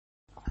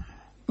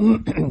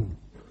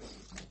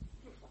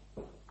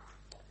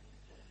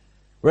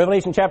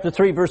Revelation chapter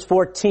 3, verse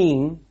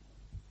 14.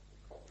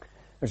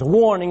 There's a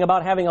warning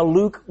about having a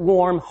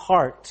lukewarm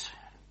heart.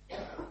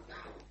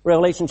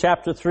 Revelation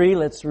chapter 3,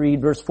 let's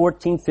read verse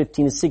 14,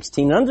 15, and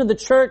 16. Unto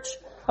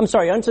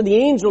the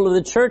angel of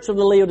the church of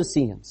the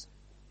Laodiceans.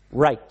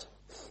 Write.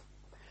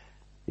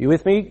 You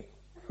with me?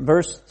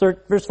 Verse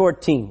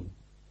 14.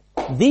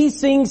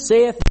 These things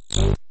saith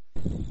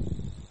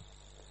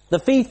the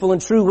faithful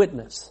and true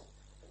witness,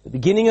 the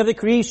beginning of the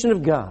creation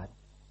of God.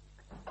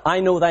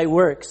 I know thy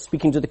works,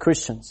 speaking to the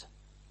Christians,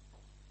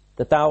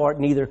 that thou art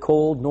neither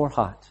cold nor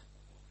hot.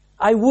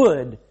 I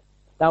would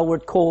thou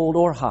wert cold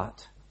or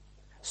hot.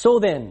 So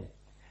then,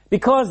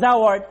 because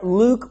thou art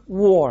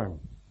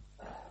lukewarm,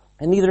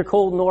 and neither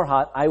cold nor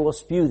hot, I will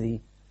spew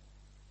thee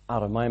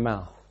out of my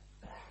mouth.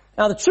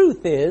 Now the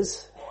truth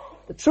is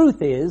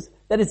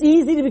that it's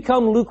easy to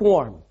become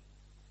lukewarm.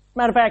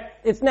 Matter of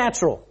fact, it's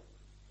natural.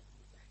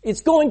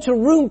 It's going to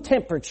room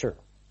temperature.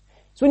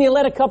 It's when you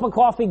let a cup of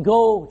coffee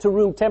go to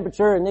room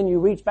temperature and then you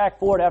reach back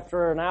for it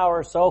after an hour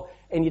or so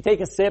and you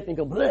take a sip and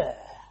you go, bleh.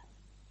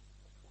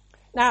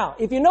 Now,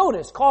 if you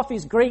notice,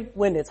 coffee's great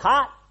when it's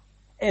hot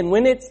and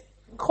when it's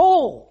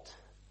cold.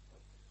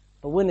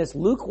 But when it's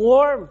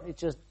lukewarm,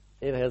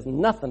 it has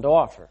nothing to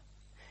offer.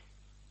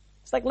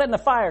 It's like letting a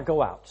fire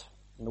go out.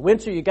 In the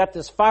winter, you got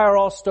this fire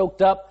all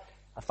stoked up.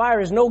 A fire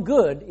is no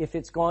good if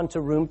it's gone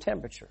to room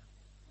temperature.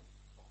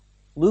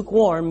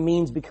 Lukewarm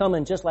means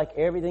becoming just like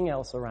everything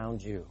else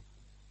around you.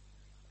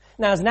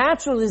 Now, as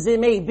natural as it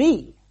may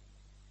be,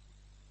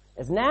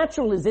 it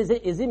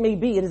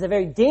is a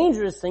very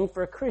dangerous thing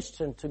for a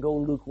Christian to go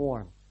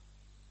lukewarm.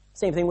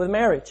 Same thing with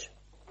marriage.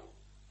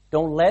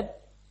 Don't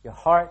let your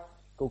heart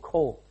go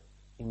cold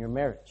in your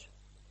marriage.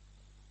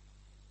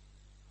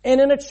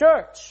 And in a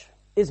church,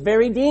 it's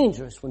very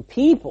dangerous when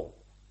people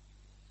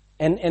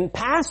and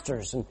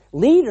pastors and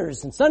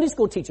leaders and Sunday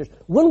school teachers,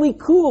 when we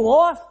cool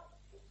off,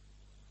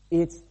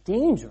 it's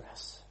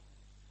dangerous.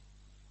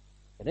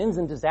 It ends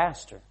in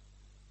disaster.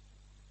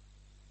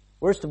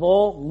 Worst of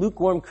all,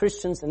 lukewarm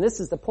Christians, and this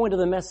is the point of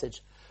the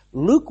message,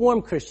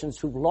 lukewarm Christians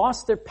who've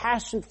lost their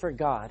passion for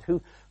God,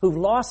 who've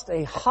lost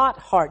a hot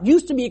heart,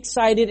 used to be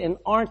excited and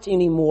aren't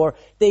anymore.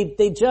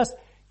 They just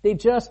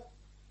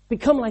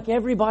become like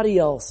everybody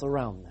else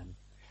around them.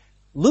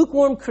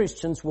 Lukewarm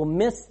Christians will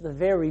miss the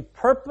very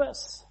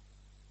purpose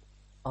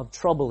of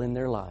trouble in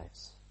their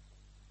lives.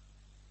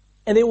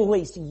 And they will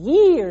waste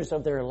years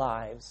of their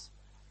lives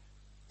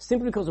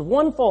simply because of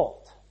one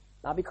fault.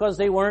 Not because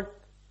they weren't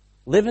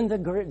living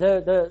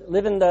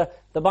the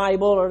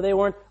Bible, or they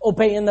weren't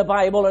obeying the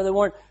Bible, or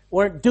they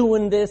weren't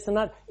doing this and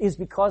that. Is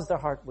because their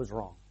heart was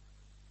wrong.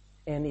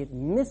 And it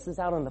misses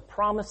out on the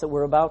promise that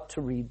we're about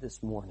to read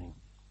this morning.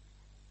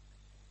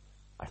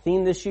 Our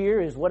theme this year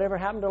is whatever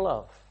happened to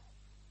love.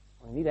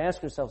 We need to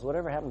ask ourselves,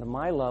 whatever happened to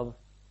my love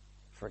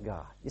for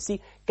God? You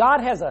see, God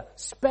has a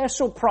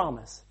special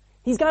promise.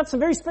 He's got some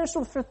very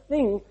special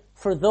thing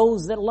for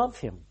those that love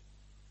Him.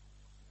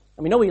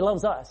 And we know He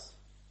loves us.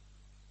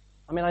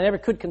 I never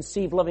could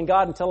conceive loving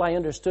God until I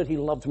understood He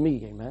loved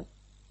me, amen?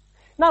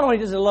 Not only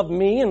does He love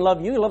me and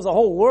love you, He loves the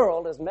whole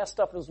world, as messed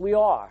up as we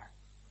are.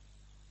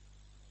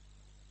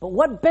 But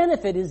what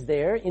benefit is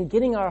there in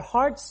getting our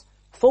hearts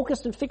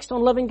focused and fixed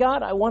on loving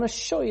God? I want to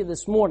show you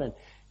this morning.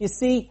 You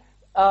see,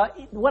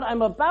 what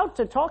I'm about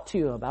to talk to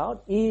you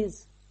about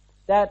is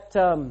that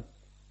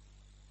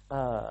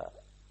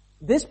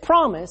this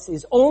promise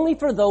is only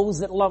for those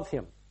that love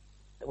Him,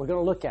 that we're going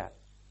to look at.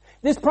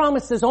 This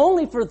promise is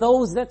only for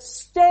those that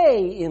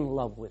stay in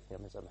love with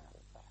Him, as a matter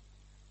of fact.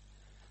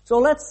 So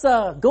let's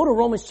go to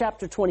Romans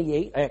chapter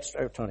 28,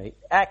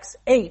 Acts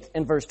 8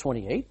 and verse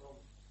 28.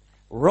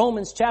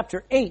 Romans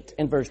chapter 8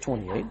 and verse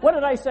 28. What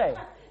did I say?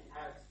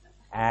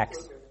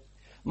 Acts.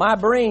 My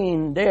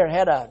brain there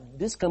had a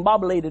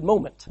discombobulated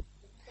moment.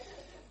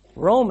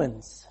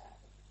 Romans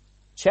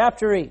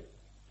chapter 8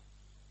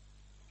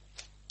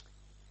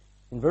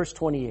 and verse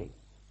 28.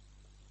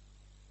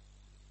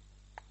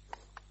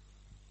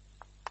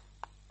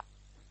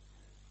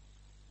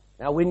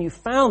 Now, when you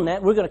found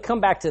that, we're going to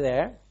come back to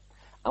there.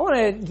 I want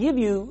to give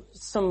you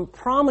some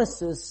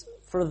promises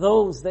for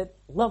those that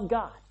love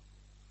God.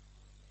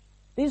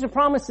 These are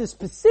promises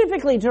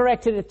specifically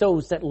directed at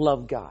those that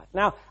love God.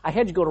 Now, I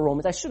had you go to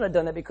Romans. I should have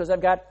done that because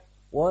I've got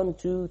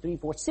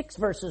 6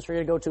 verses for you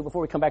to go to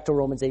before we come back to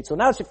Romans 8. So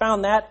now that you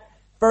found that,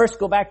 first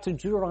go back to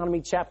Deuteronomy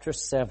chapter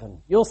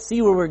 7. You'll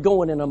see where we're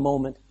going in a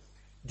moment.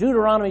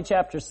 Deuteronomy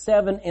chapter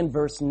 7 and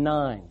verse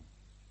 9.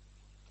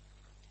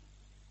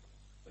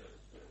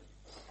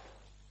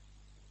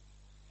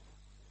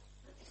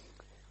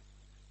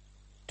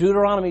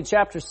 Deuteronomy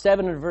chapter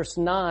 7 and verse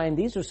 9,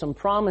 these are some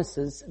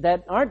promises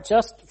that aren't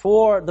just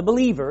for the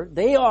believer.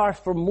 They are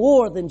for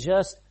more than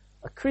just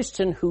a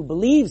Christian who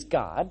believes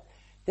God.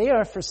 They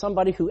are for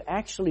somebody who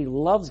actually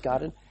loves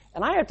God.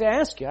 And I have to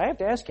ask you,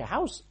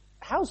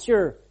 how's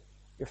your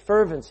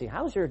fervency?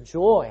 How's your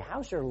joy?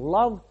 How's your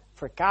love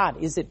for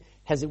God?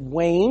 Has it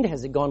waned?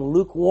 Has it gone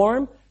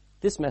lukewarm?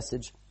 This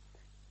message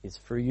is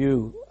for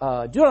you.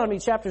 Deuteronomy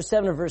chapter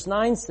 7 and verse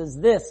 9 says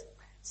this.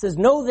 It says,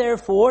 know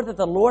therefore that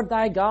the Lord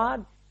thy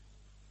God,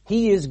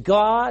 He is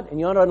God, and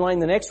you want to underline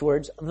the next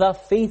words, the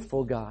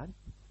faithful God,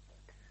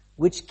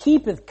 which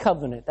keepeth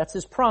covenant, that's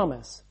His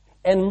promise,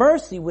 and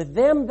mercy with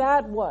them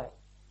that what?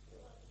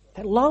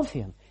 That love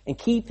Him, and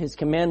keep His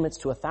commandments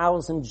to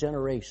 1,000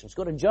 generations.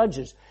 Go to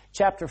Judges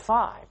chapter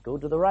 5. Go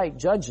to the right,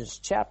 Judges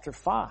chapter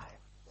 5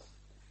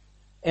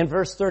 and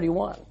verse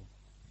 31.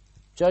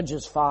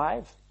 Judges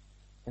 5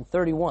 and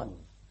 31.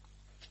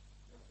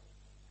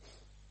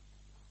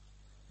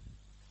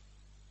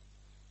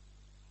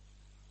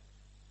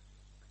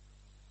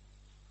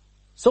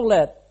 So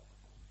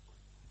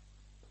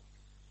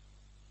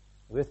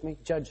with me?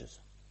 Judges.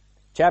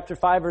 Chapter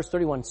 5, verse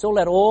 31. So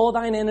let all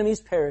thine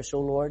enemies perish, O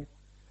Lord,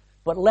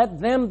 but let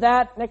them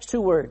that, next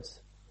two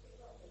words,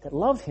 that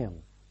love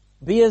Him,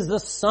 be as the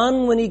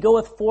sun when he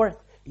goeth forth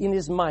in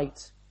his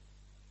might.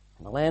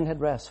 And the land had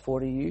rest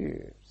 40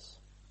 years.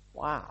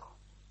 Wow.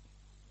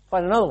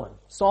 Find another one.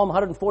 Psalm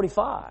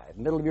 145,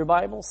 middle of your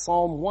Bible,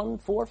 Psalm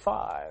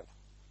 145.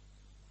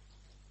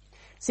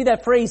 See,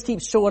 that phrase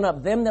keeps showing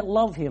up. Them that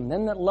love Him,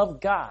 them that love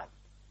God.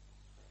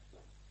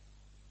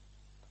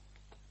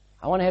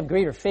 I want to have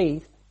greater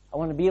faith. I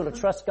want to be able to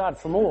trust God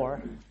for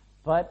more,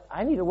 but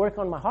I need to work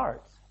on my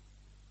heart.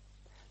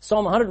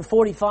 Psalm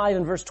 145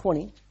 and verse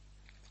 20.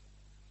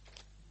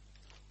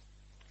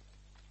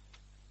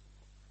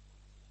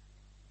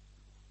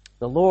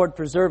 The Lord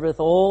preserveth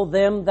all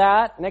them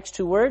that, next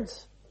two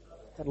words,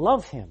 that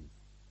love Him.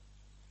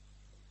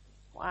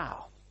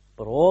 Wow.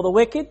 But all the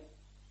wicked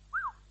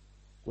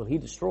will He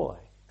destroy.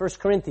 1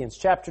 Corinthians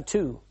chapter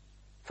 2.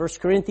 1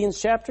 Corinthians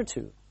chapter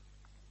 2.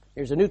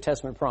 Here's a New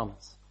Testament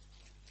promise.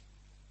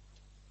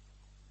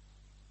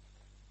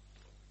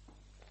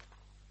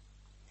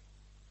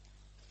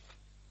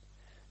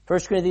 1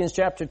 Corinthians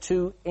chapter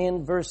 2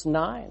 and verse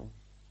 9.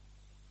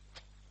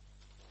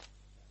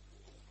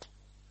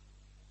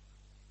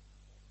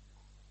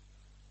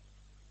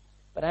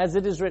 But as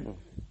it is written,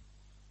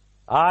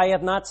 eye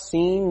have not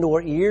seen,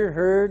 nor ear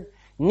heard,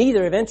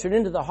 neither have entered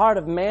into the heart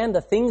of man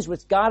the things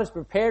which God has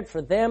prepared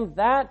for them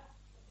that...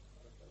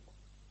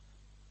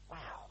 Wow.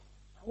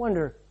 I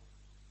wonder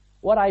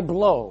what I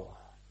blow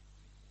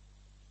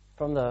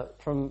from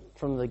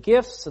the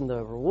gifts and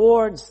the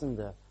rewards and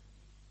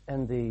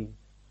the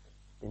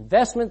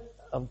investment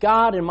of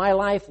God in my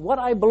life, what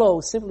I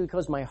blow simply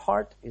because my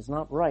heart is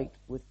not right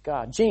with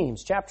God.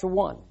 James chapter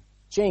 1.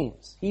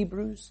 James,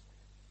 Hebrews,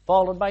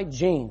 followed by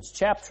James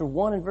chapter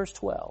 1 and verse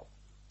 12.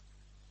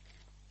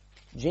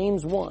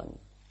 James 1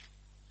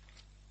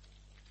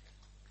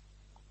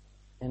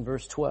 and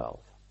verse 12.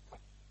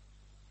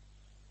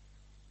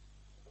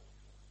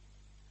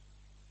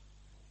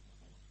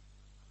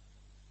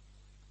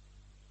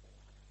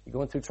 You're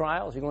going through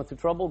trials, you're going through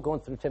trouble, going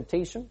through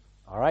temptation.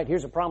 All right,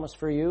 here's a promise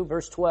for you.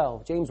 Verse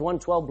 12, James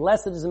 1:12,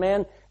 blessed is the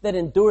man that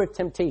endureth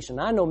temptation.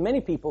 I know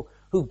many people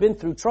who've been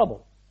through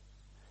trouble,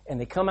 and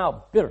they come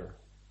out bitter.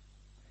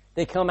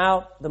 They come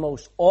out the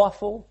most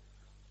awful,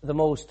 the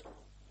most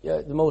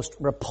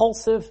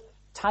repulsive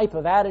type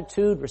of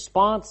attitude,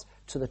 response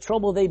to the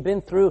trouble they've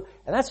been through.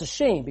 And that's a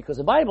shame, because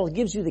the Bible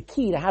gives you the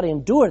key to how to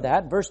endure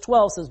that. Verse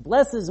 12 says,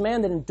 blessed is the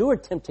man that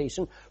endured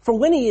temptation, for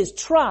when he is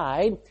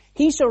tried,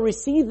 he shall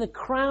receive the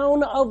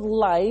crown of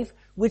life,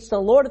 which the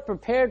Lord hath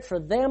prepared for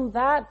them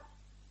that...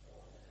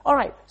 All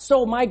right,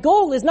 so my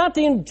goal is not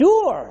to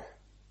endure.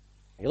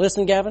 You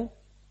listen, Gavin?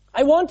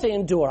 I want to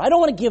endure. I don't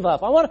want to give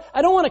up.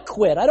 I don't want to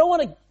quit. I don't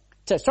want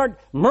to start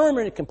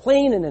murmuring and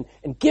complaining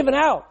and giving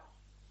out.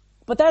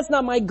 But that's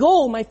not my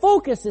goal. My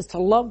focus is to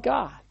love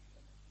God.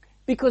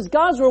 Because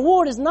God's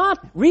reward is not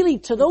really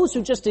to those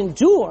who just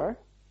endure.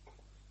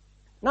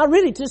 Not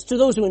really just to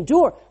those who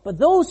endure, but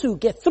those who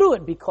get through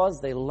it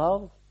because they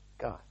love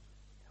God.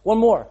 One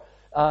more.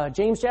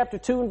 James chapter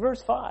 2 and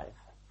verse 5.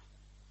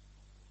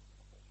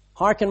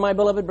 Hearken, my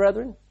beloved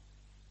brethren.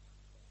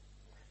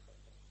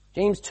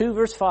 James 2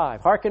 verse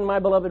 5. Hearken, my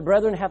beloved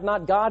brethren, hath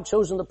not God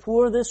chosen the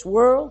poor of this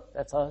world?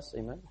 That's us,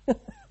 amen.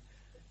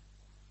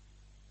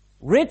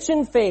 Rich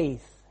in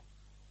faith,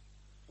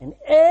 and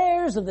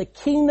heirs of the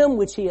kingdom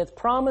which He hath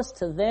promised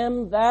to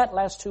them that,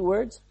 last two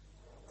words,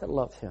 that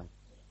love Him.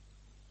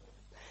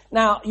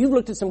 Now, you've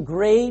looked at some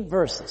great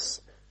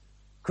verses,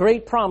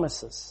 great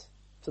promises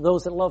to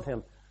those that love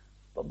Him.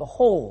 But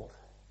behold,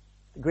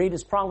 the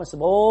greatest promise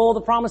of all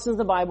the promises of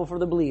the Bible for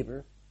the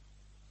believer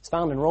is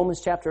found in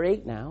Romans chapter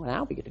 8 now.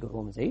 Now we get to go to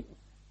Romans 8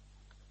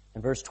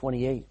 and verse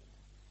 28.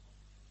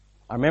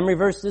 Our memory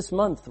verse this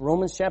month,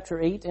 Romans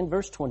chapter 8 and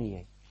verse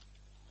 28.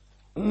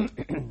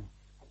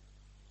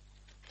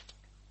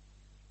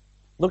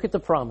 Look at the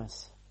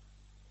promise.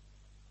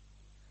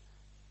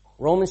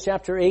 Romans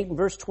chapter 8 and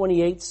verse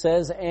 28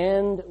 says,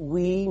 and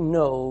we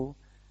know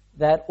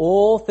that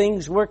all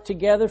things work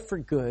together for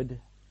good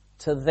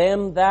to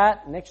them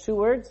that, next two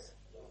words,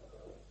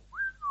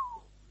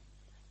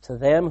 to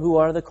them who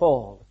are the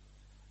called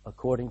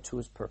according to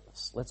His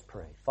purpose. Let's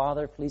pray.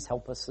 Father, please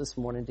help us this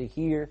morning to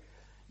hear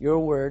Your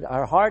word.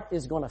 Our heart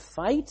is going to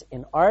fight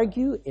and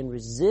argue and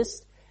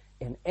resist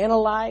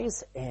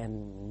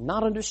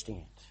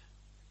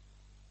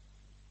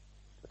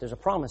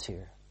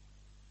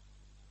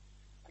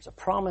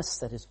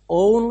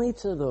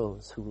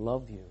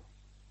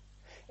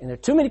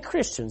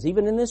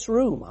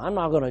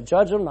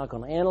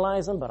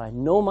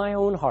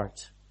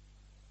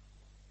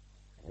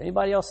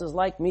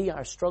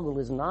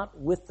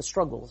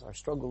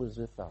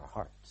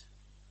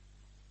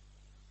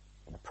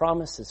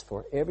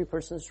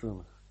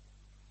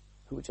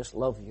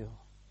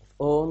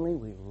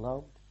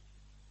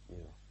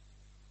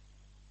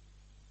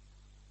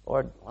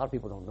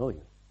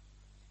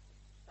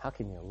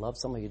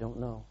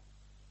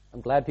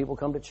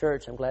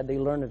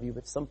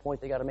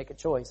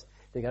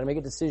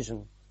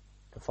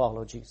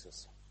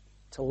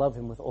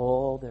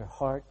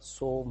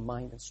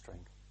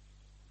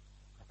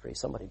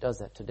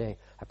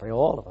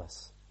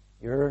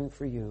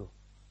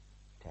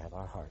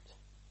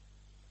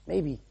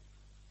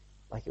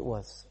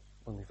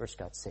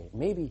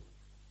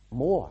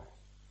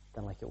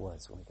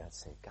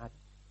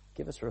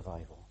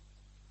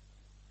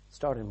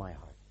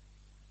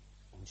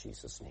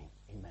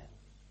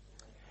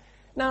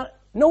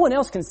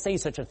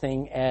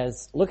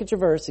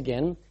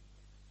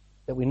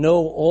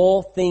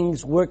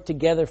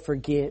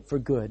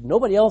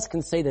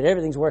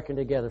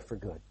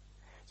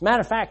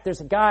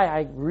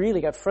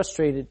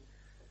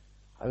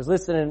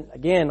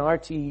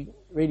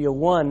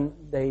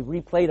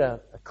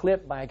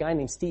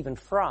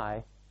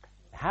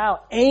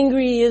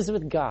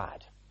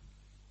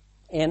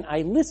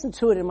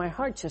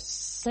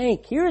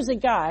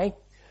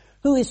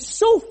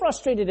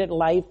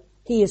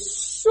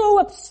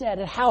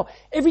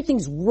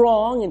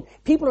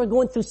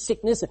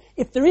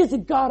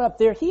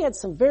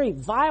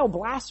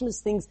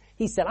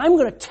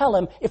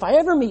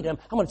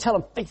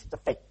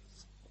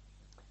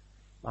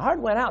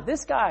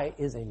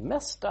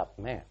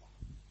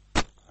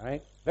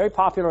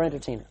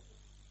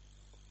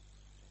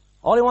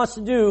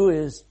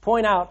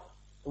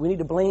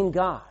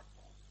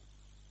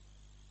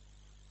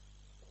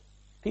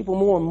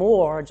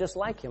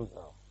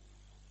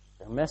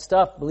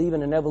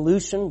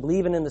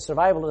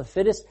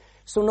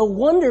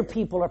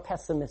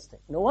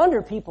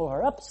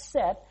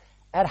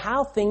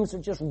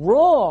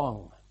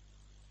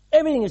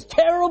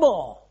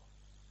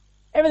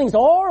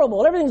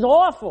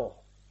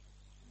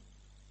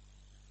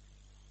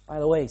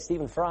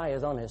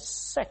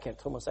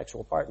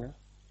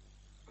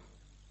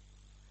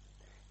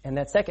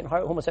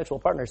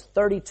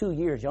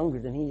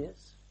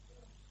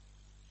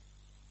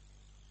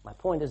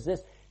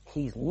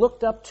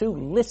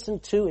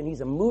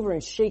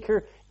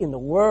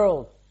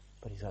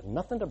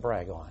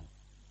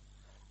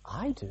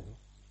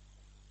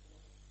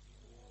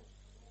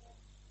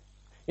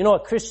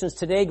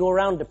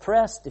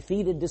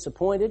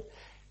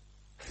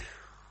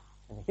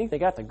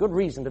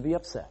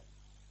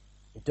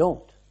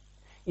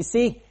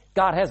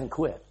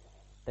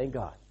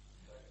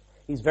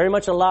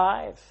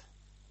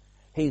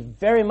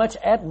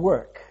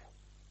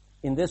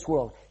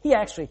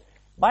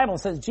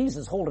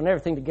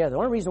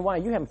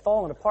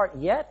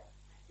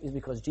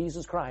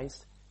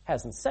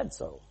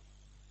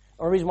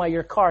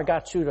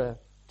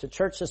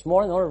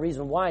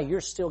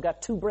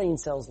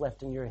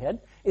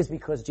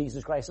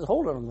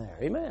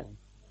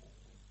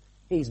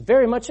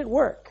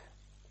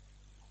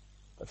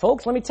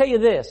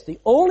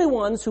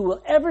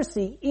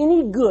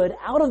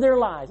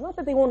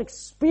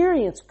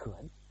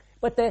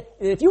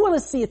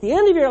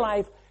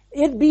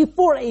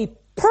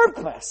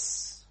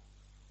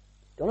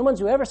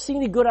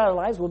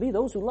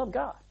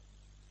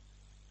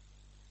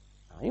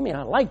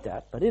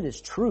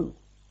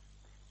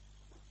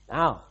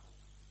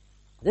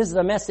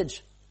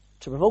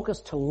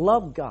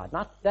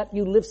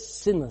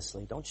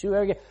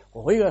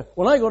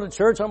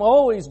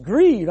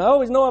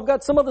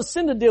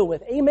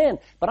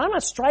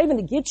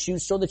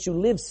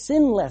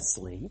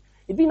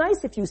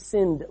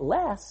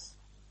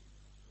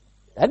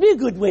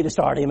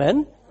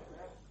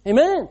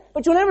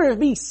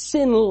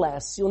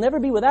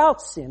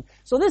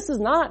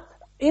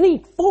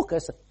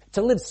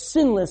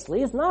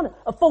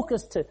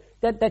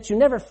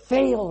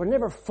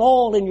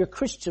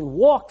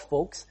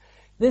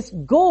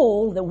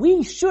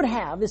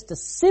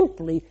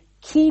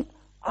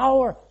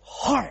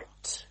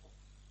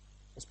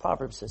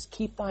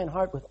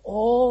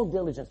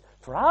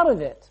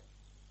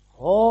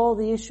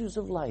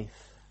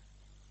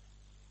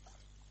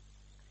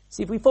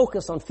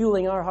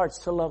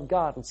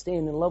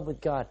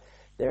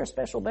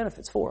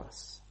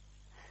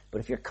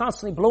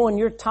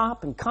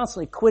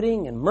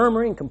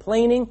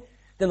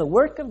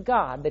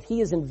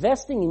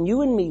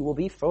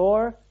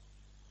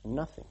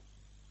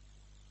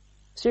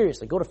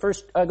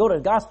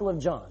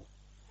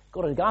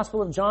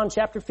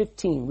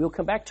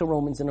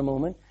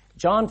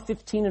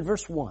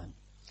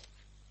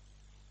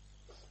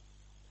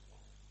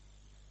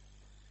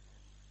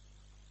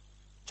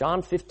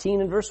John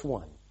 15 and verse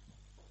 1.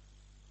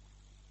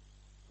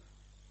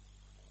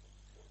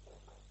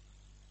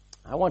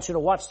 I want you to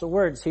watch the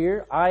words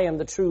here. I am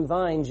the true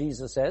vine,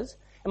 Jesus says,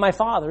 and my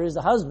Father is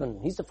the husband.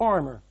 He's the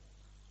farmer.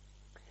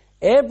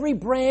 Every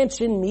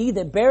branch in me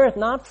that beareth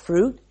not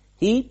fruit,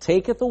 he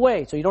taketh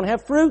away. So you don't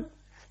have fruit.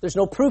 There's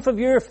no proof of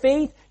your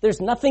faith. There's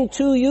nothing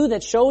to you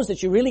that shows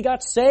that you really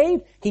got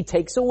saved. He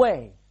takes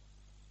away.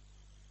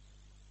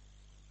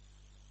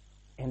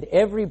 And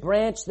every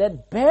branch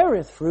that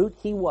beareth fruit,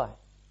 he what?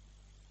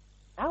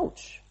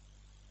 Ouch.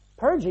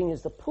 Purging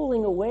is the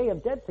pulling away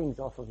of dead things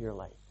off of your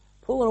life.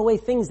 Pulling away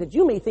things that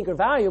you may think are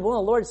valuable, and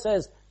the Lord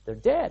says, they're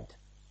dead.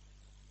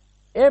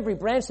 Every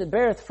branch that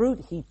beareth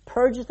fruit, he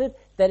purgeth it,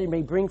 that it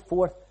may bring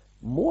forth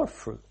more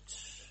fruit.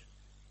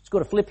 Let's go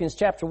to Philippians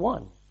chapter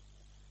 1.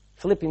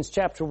 Philippians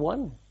chapter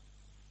 1.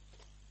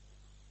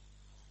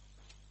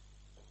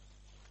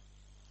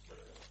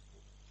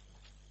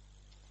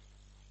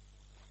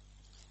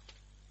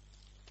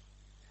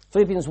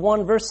 Philippians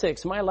 1 verse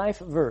 6, my life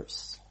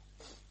verse.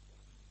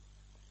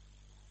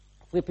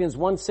 Philippians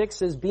 1:6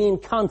 says, being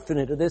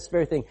confident of this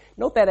very thing.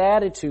 Note that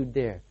attitude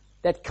there.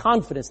 That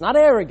confidence, not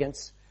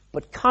arrogance,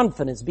 but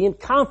confidence. Being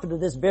confident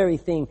of this very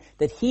thing,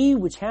 that he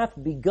which hath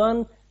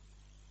begun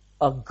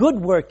a good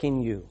work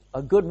in you.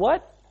 A good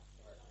what?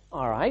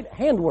 All right,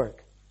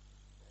 handwork.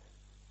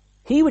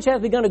 He which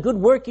hath begun a good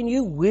work in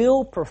you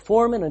will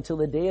perform it until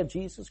the day of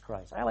Jesus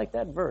Christ. I like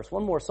that verse.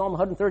 One more, Psalm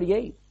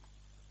 138.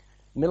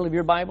 Middle of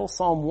your Bible,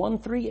 Psalm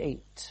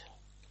 138.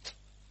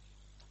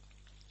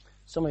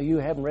 Some of you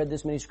haven't read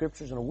this many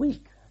scriptures in a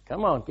week.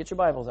 Come on, get your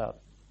Bibles out.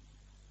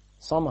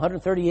 Psalm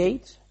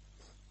 138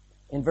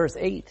 in verse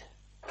 8.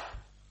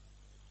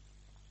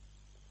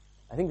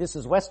 I think this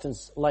is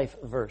Weston's life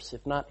verse,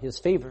 if not his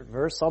favorite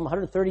verse. Psalm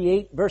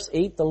 138 verse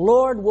 8. The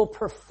Lord will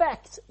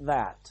perfect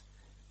that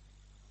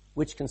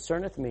which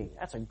concerneth me.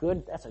 That's a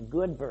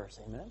good verse,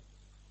 amen.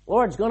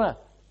 Lord's gonna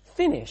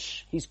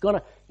finish. He's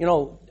gonna,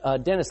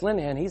 Dennis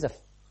Linehan, he's a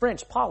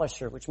French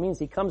polisher, which means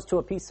he comes to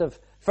a piece of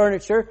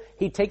furniture,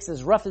 he takes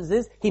as rough as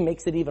this, he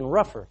makes it even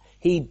rougher.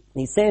 He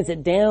sands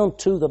it down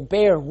to the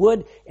bare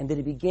wood, and then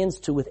he begins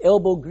to, with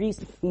elbow grease,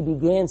 he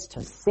begins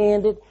to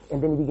sand it, and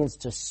then he begins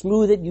to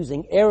smooth it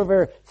using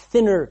ever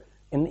thinner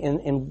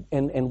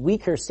and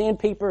weaker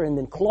sandpaper, and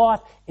then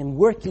cloth, and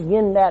working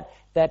in that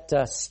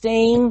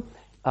stain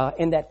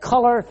and that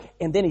color,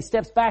 and then he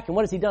steps back, and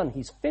what has he done?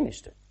 He's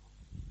finished it.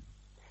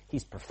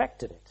 He's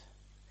perfected it.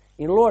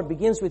 And the Lord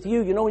begins with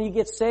you. When you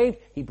get saved,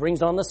 he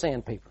brings on the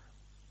sandpaper.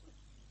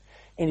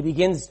 And he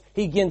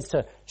begins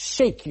to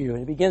shake you, and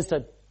he begins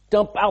to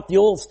dump out the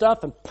old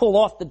stuff and pull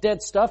off the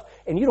dead stuff,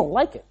 and you don't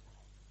like it.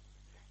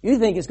 You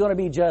think it's going to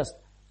be just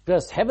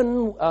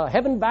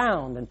heaven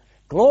bound and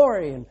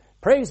glory and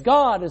praise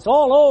God, it's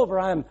all over,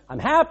 I'm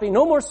happy,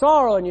 no more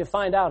sorrow, and you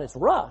find out it's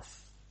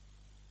rough.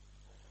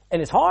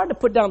 And it's hard to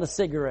put down the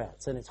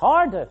cigarettes, and it's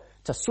hard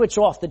to switch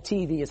off the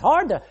TV. It's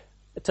hard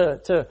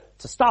to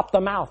stop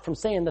the mouth from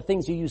saying the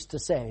things you used to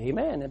say.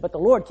 Amen. But the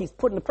Lord keeps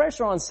putting the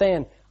pressure on,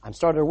 saying, I'm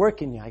starting to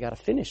work in you. I got to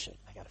finish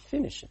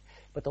it.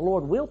 But the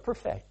Lord will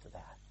perfect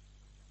that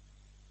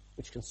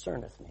which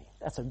concerneth me.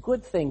 That's a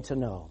good thing to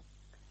know.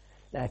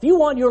 Now, if you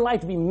want your life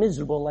to be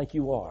miserable like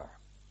you are,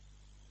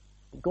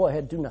 go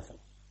ahead, do nothing.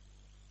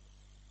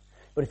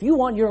 But if you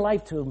want your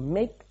life to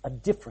make a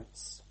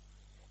difference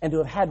and to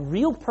have had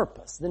real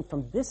purpose, then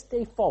from this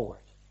day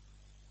forward,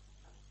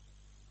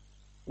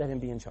 let him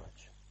be in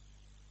charge.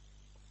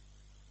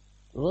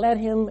 Let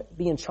him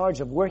be in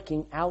charge of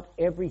working out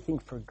everything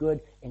for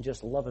good, and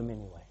just love him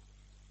anyway.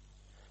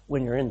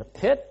 When you're in the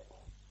pit,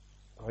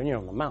 or when you're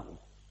on the mountain.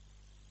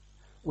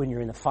 When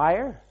you're in the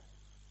fire,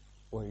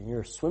 or when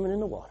you're swimming in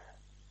the water.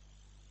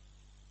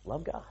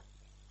 Love God.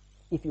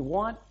 If you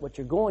want what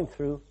you're going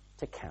through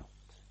to count.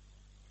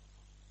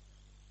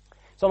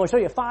 So I'm going to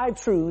show you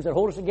 5 truths that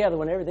hold us together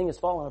when everything is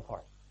falling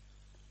apart.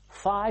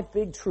 5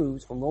 big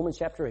truths from Romans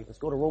chapter 8. Let's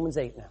go to Romans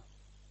 8 now.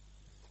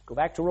 Go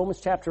back to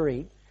Romans chapter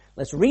 8.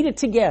 Let's read it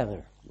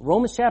together.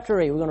 Romans chapter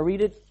 8. We're going to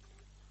read it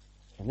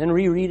and then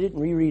reread it and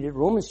reread it.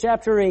 Romans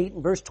chapter 8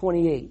 and verse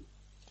 28.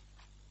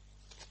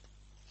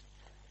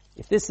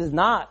 If this is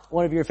not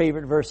one of your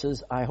favorite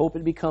verses, I hope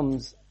it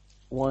becomes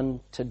one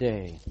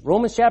today.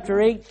 Romans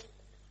chapter 8,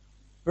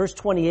 verse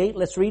 28.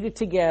 Let's read it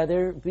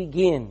together.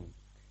 Begin.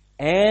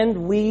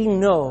 And we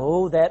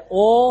know that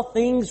all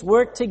things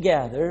work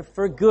together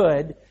for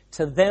good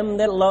to them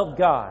that love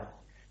God,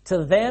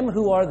 to them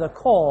who are the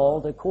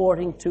called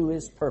according to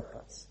his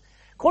purpose.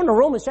 According to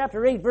Romans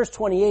chapter 8, verse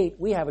 28,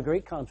 we have a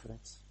great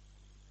confidence.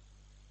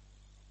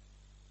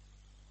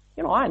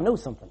 I know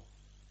something.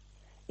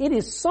 It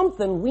is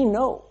something we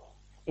know.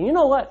 And you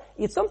know what?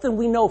 It's something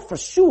we know for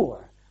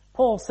sure.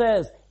 Paul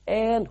says,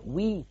 and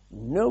we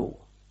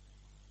know.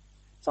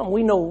 Something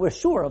we know we're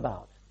sure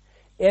about.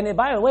 And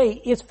by the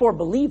way, it's for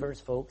believers,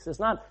 folks. It's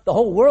not, the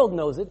whole world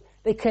knows it.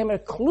 They came a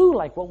clue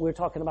like what we're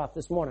talking about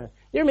this morning.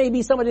 There may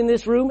be somebody in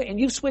this room and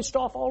you've switched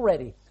off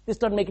already. This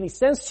doesn't make any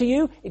sense to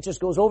you. It just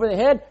goes over the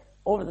head,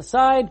 over the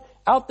side,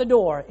 out the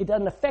door. It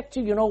doesn't affect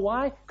you. You know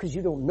why? Because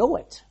you don't know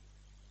it.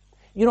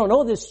 You don't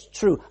know this is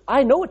true.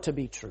 I know it to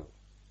be true.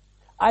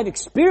 I've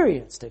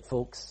experienced it,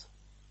 folks.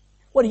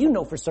 What do you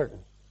know for certain?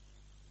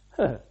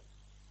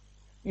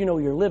 You know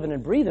you're living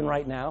and breathing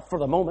right now for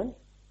the moment.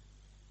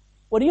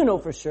 What do you know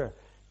for sure?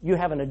 You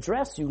have an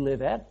address you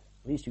live at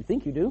least you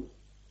think you do.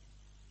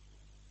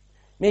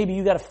 Maybe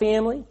you got a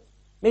family.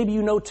 Maybe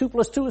you know 2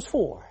 plus 2 is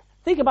 4.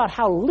 Think about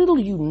how little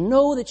you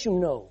know that you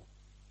know.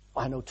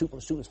 I know 2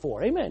 plus 2 is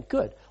 4. Amen.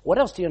 Good. What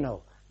else do you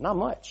know? Not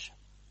much.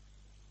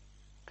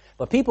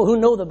 But people who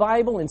know the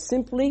Bible and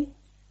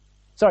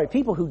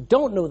people who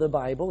don't know the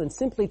Bible and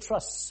simply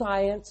trust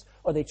science,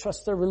 or they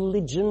trust their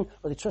religion,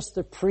 or they trust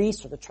their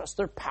priest, or they trust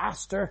their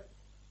pastor,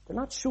 they're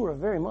not sure of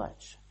very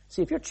much.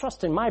 See, if you're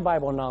trusting my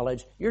Bible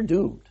knowledge, you're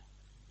doomed.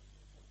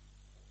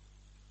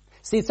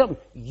 See, it's something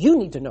you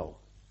need to know.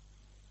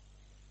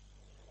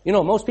 You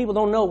know, most people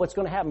don't know what's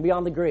going to happen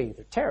beyond the grave.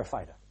 They're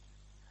terrified of it.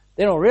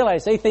 They don't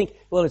realize, they think,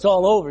 well, it's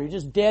all over. You're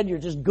just dead, you're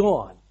just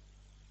gone.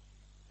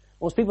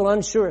 Most people are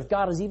unsure if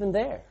God is even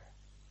there.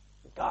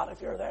 God,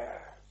 if you're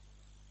there,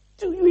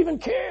 do you even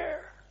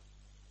care?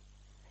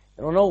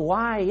 They don't know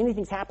why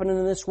anything's happening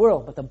in this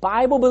world, but the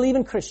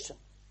Bible-believing Christian,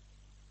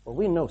 well,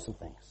 we know some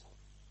things.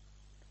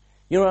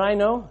 You know what I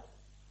know?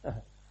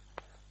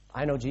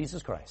 I know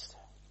Jesus Christ.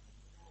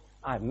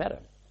 I've met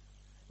him.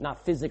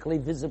 Not physically,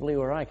 visibly,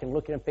 where I can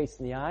look at him face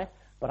in the eye,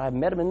 but I've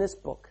met him in this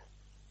book.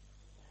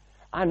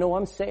 I know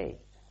I'm saved.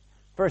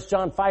 1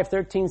 John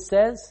 5:13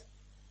 says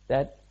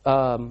that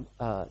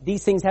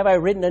these things have I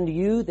written unto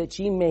you that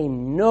ye may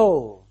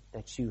know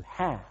that you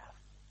have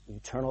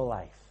eternal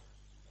life.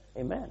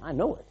 Amen. I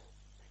know it.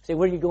 Say,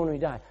 where are you going when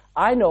you die?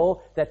 I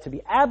know that to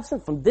be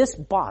absent from this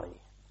body,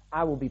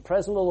 I will be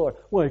present with the Lord.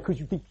 Why? Because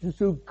you think you're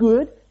so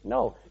good?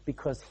 No,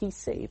 because he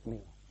saved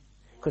me.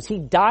 Because he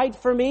died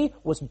for me,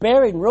 was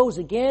buried and rose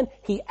again.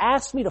 He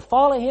asked me to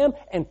follow him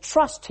and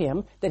trust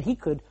him that he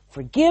could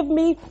forgive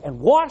me and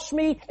wash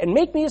me and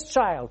make me his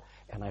child.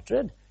 And I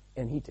did,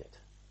 and he did.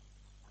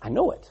 I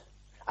know it.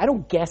 I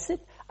don't guess it.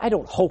 I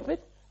don't hope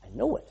it. I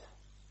know it.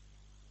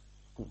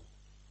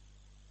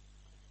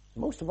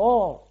 Most of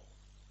all,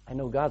 I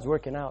know God's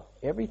working out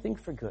everything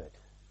for good.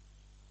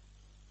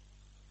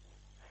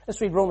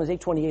 Let's read Romans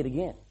 8:28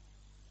 again.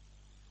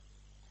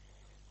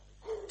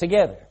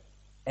 Together.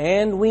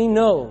 And we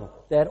know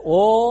that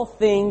all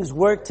things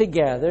work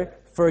together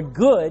for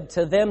good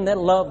to them that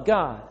love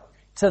God,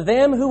 to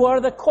them who are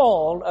the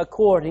called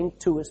according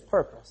to his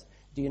purpose.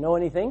 Do you know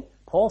anything?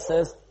 Paul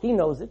says he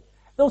knows it.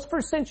 Those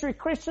first century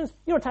Christians,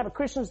 you know what type of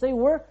Christians they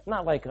were?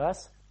 Not like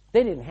us.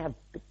 They didn't have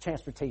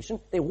transportation.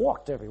 They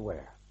walked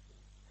everywhere.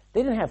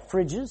 They didn't have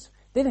fridges.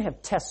 They didn't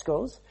have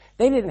Tesco's.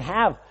 They didn't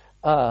have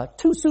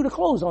 2 suits of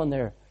clothes on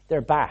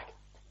their back.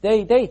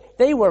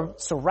 They were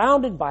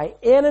surrounded by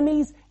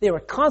enemies. They were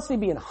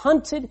constantly being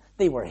hunted.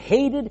 They were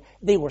hated.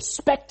 They were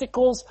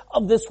spectacles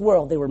of this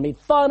world. They were made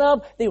fun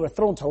of. They were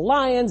thrown to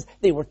lions.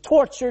 They were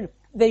tortured.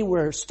 They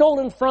were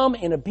stolen from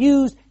and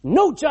abused.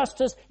 No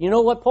justice. You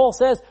know what Paul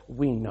says?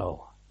 We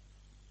know.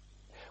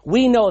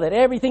 We know that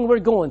everything we're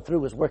going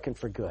through is working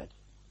for good.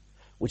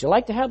 Would you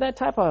like to have that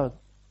type of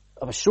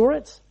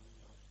assurance?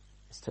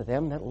 It's to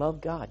them that love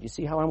God. You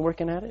see how I'm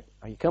working at it?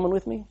 Are you coming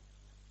with me?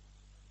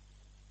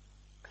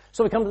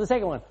 So we come to the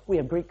second one. We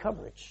have great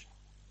coverage.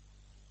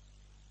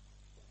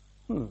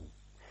 A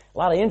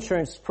lot of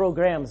insurance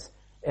programs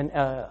and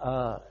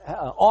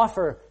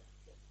offer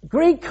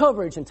great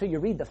coverage until you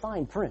read the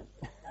fine print.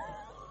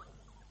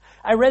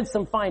 I read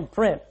some fine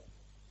print.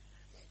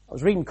 I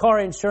was reading car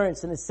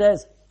insurance, and it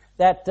says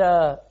that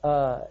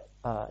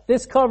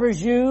this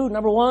covers you,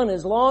 number one,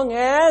 as long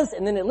as,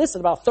 and then it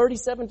listed about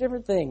 37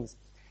 different things.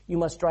 You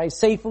must drive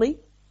safely.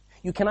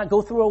 You cannot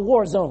go through a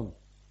war zone.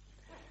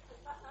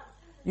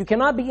 You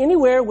cannot be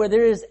anywhere where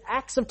there is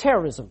acts of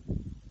terrorism.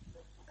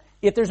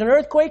 If there's an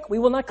earthquake, we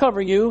will not cover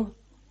you.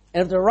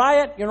 And if there's a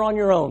riot, you're on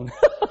your own.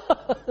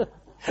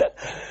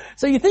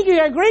 So you think you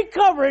got great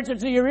coverage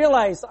until you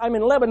realize I'm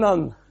in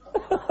Lebanon.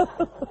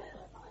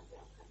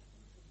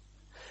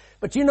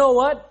 But you know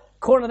what?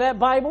 According to that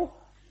Bible,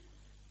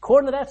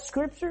 according to that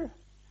scripture,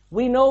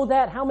 we know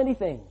that how many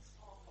things?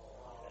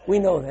 We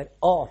know that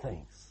all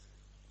things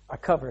are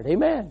covered.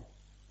 Amen.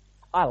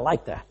 I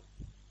like that.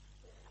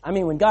 I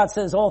mean, when God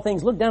says all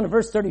things, look down to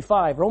verse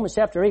 35, Romans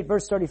chapter 8,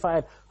 verse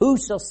 35. Who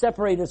shall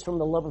separate us from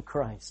the love of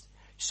Christ?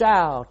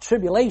 Shall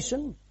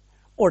tribulation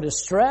or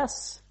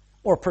distress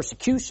or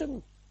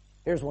persecution?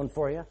 Here's one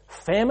for you.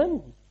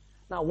 Famine?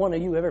 Not one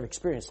of you have ever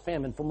experienced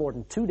famine for more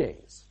than 2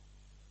 days.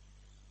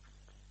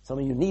 Some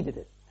of you needed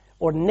it.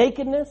 Or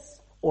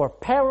nakedness or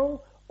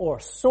peril or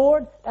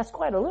sword. That's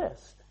quite a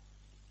list.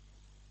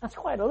 That's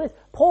quite a list.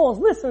 Paul's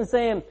listening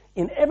saying,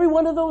 in every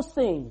one of those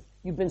things,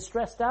 you've been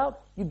stressed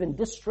out, you've been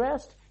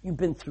distressed, you've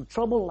been through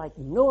trouble like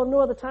no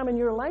other time in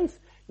your life.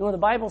 You know what the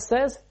Bible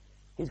says?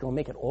 He's going to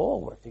make it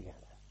all work together.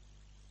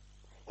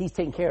 He's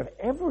taking care of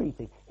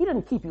everything. He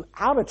doesn't keep you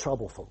out of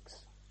trouble, folks.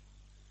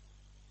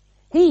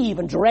 He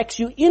even directs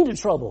you into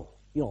trouble.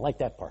 You don't like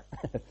that part.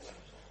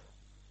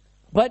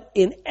 But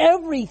in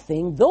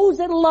everything, those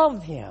that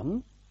love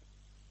him,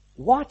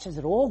 watch as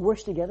it all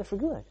works together for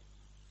good.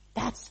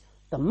 That's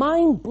the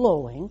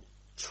mind-blowing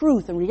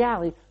truth and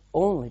reality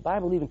only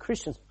Bible-believing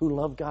Christians who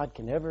love God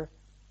can ever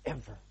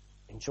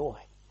enjoy.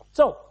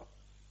 So,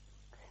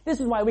 this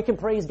is why we can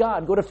praise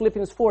God. Go to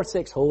Philippians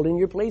 4:6, holding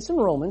your place in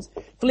Romans.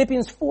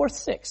 Philippians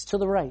 4:6 to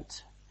the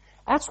right.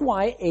 That's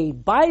why a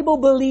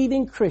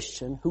Bible-believing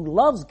Christian who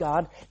loves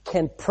God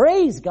can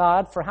praise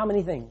God for how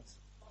many things?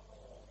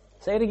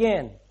 Say it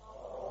again.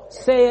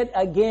 Say it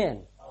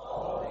again.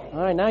 All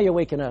right, now you're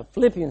waking up.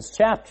 Philippians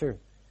chapter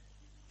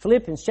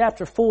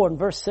 4 and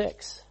verse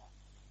 6.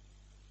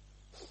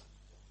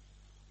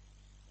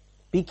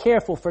 Be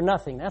careful for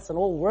nothing. That's an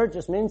old word,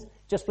 just means,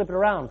 just flip it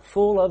around,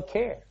 full of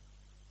care.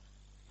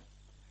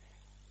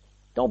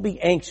 Don't be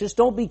anxious.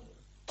 Don't be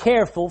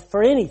careful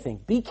for anything.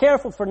 Be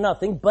careful for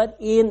nothing, but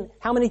in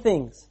how many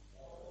things?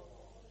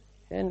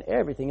 In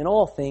everything, in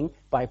all things,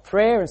 by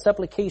prayer and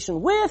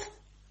supplication with.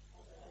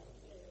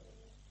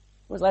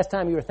 When was the last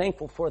time you were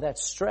thankful for that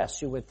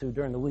stress you went through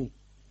during the week?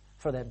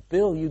 For that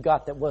bill you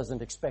got that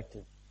wasn't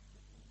expected?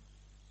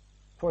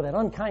 For that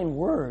unkind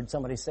word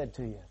somebody said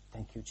to you?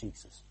 Thank you,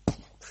 Jesus.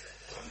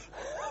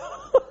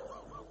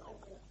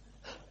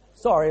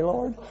 Sorry,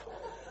 Lord.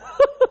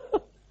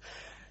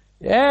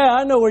 Yeah,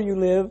 I know where you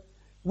live.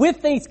 With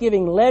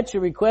thanksgiving, let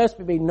your request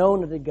be made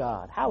known unto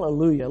God.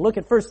 Hallelujah. Look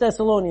at 1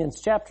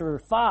 Thessalonians chapter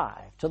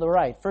 5 to the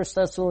right. 1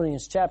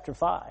 Thessalonians chapter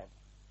 5.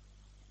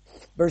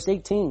 Verse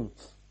 18.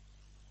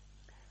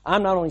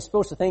 I'm not only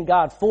supposed to thank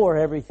God for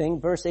everything.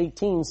 Verse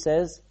 18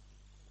 says,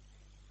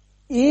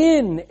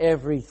 in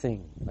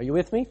everything. Are you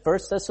with me? 1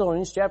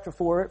 Thessalonians chapter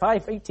 4,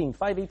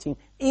 5:18.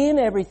 In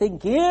everything,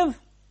 give.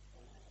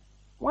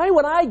 Why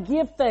would I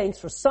give thanks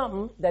for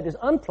something that is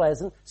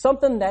unpleasant,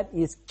 something that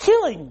is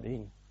killing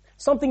me,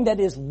 something that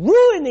is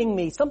ruining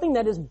me, something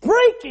that is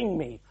breaking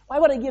me? Why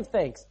would I give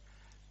thanks?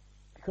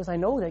 Because I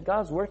know that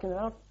God's working it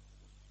out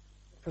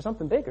for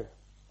something bigger,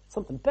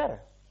 something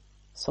better,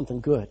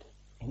 something good.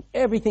 In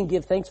everything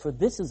give thanks, for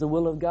this is the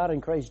will of God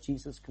in Christ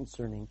Jesus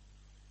concerning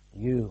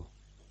you.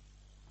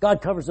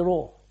 God covers it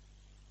all.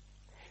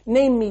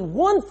 Name me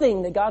one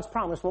thing that God's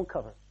promise won't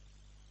cover.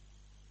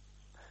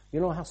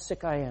 You know how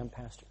sick I am,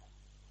 Pastor.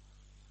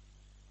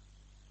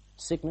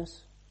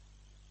 Sickness.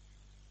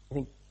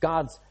 You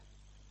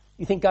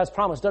think God's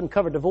promise doesn't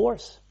cover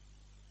divorce?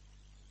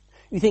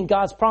 You think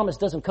God's promise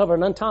doesn't cover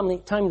an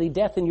untimely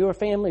death in your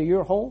family or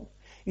your home?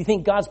 You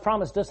think God's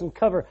promise doesn't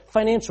cover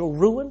financial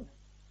ruin?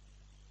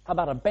 How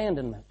about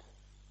abandonment?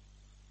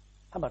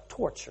 How about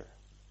torture?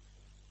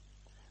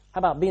 How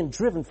about being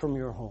driven from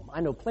your home? I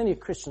know plenty of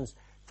Christians,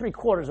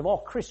 3/4 of all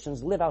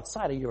Christians live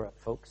outside of Europe,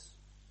 folks.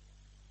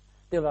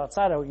 They live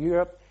outside of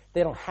Europe.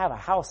 They don't have a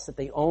house that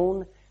they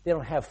own. They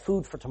don't have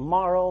food for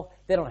tomorrow.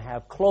 They don't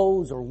have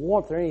clothes or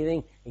warmth or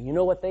anything. And you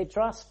know what they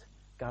trust?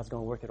 God's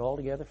going to work it all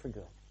together for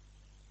good.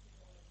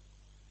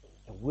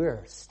 And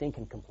we're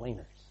stinking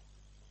complainers.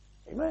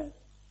 Amen.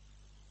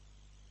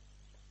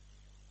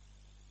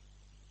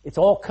 It's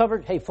all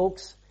covered. Hey,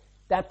 folks,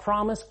 that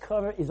promise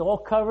is all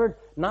covered,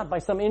 not by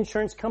some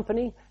insurance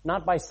company,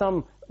 not by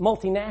some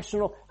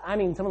multinational. I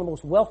mean, some of the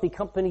most wealthy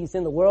companies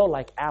in the world,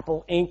 like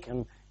Apple Inc.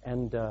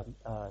 and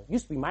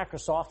used to be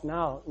Microsoft.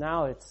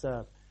 Now it's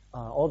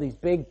all these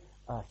big,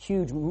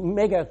 huge,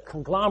 mega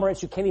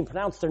conglomerates. You can't even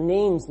pronounce their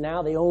names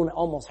now. They own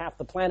almost half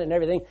the planet and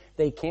everything.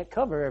 They can't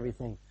cover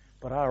everything,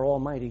 but our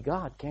Almighty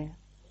God can.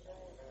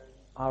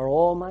 Our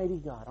Almighty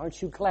God.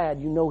 Aren't you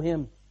glad you know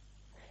Him?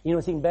 You know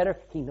what's even better?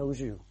 He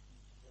knows you.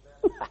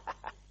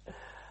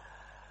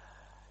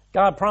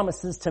 God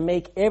promises to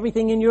make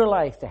everything in your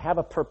life to have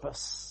a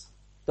purpose.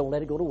 Don't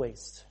let it go to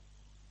waste.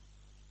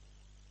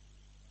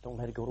 Don't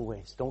let it go to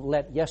waste. Don't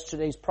let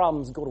yesterday's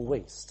problems go to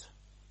waste.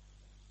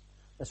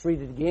 Let's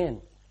read it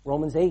again.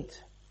 Romans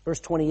 8, verse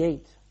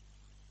 28.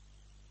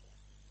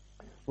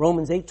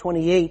 Romans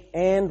 8:28.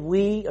 And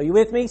we, are you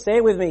with me? Say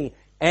it with me.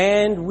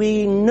 And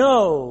we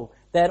know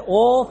that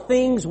all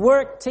things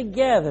work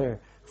together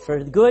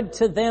for good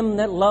to them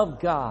that love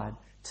God,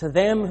 to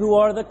them who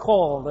are the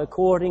called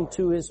according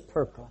to His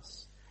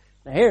purpose.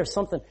 Now here's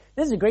something.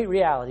 This is a great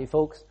reality,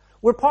 folks.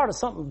 We're part of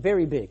something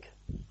very big.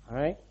 All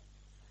right?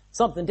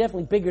 Something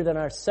definitely bigger than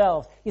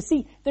ourselves. You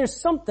see, there's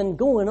something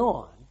going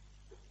on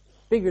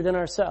bigger than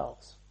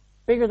ourselves.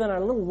 Bigger than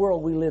our little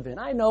world we live in.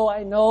 I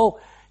know.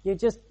 You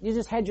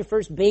just had your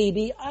first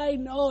baby. I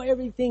know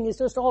everything is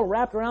just all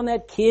wrapped around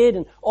that kid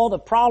and all the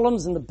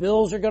problems and the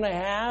bills you're going to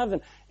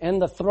have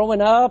and the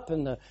throwing up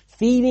and the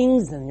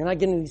feedings and you're not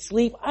getting any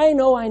sleep. I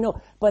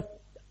know. But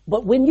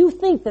when you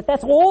think that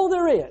that's all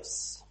there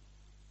is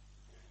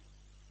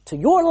to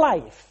your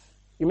life,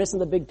 you're missing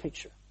the big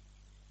picture.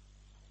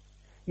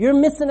 You're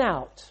missing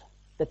out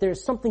that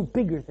there's something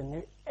bigger than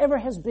there ever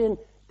has been,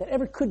 that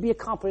ever could be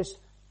accomplished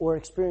or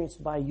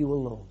experienced by you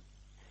alone.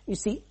 You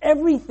see,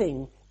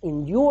 everything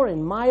in your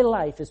and my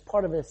life is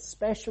part of a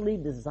specially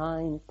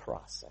designed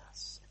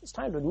process. It's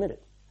time to admit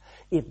it.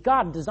 If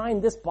God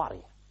designed this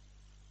body,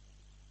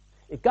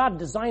 if God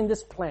designed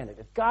this planet,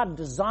 if God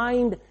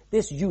designed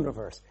this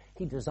universe,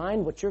 He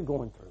designed what you're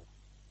going through.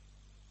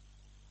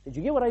 Did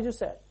you get what I just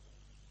said?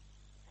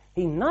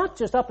 He's not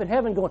just up in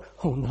heaven going,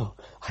 oh no,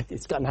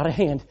 it's gotten out of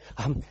hand.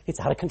 It's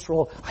out of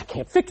control. I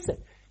can't fix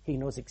it. He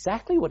knows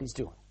exactly what he's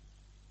doing.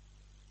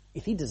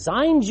 If he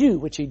designed you,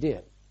 which he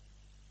did,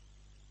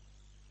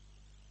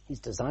 he's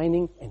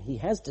designing, and he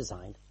has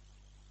designed,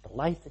 the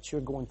life that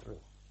you're going through.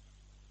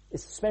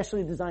 It's a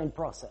specially designed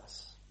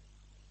process.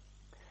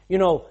 You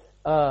know,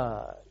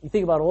 you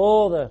think about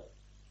all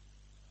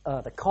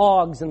the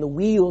cogs and the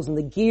wheels and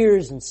the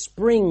gears and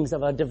springs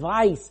of a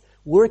device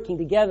working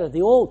together.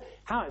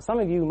 Some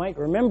of you might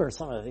remember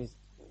some of these.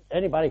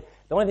 Anybody,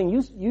 the only thing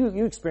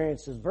you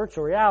experience is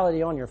virtual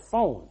reality on your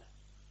phone.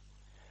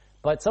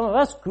 But some of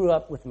us grew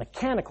up with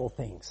mechanical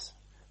things.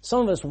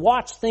 Some of us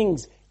watch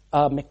things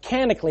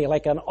mechanically,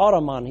 like an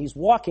automaton. He's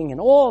walking, and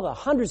all the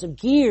hundreds of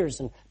gears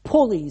and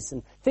pulleys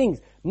and things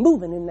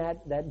moving in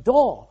that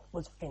doll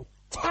was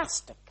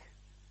fantastic.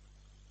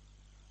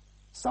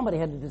 Somebody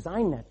had to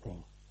design that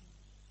thing.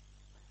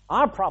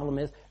 Our problem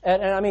is,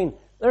 and I mean,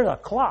 there's a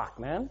clock,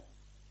 man.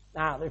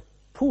 Now, there's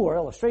poor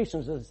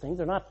illustrations of those things.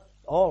 They're not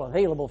all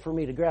available for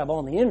me to grab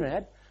on the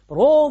internet. But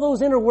all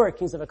those inner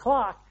workings of a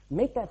clock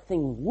make that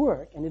thing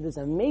work. And it is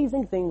an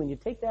amazing thing when you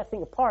take that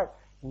thing apart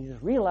and you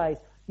just realize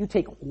you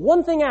take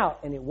one thing out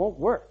and it won't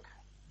work.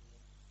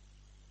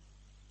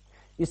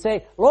 You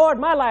say, Lord,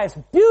 my life's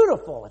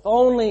beautiful if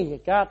only you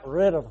got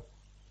rid of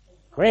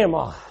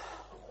Grandma.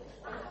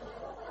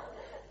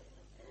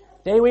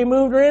 The day we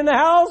moved her in the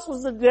house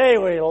was the day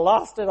we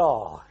lost it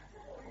all.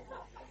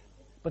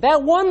 But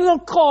that one little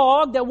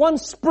cog, that one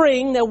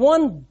spring, that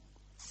one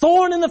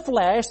thorn in the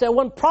flesh, that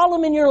one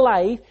problem in your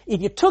life,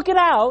 if you took it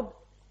out,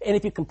 and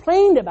if you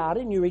complained about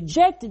it, and you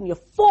rejected and you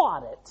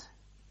fought it,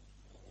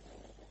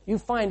 you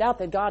find out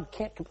that God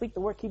can't complete the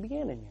work He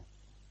began in you.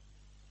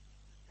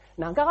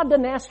 Now, God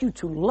doesn't ask you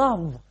to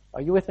love,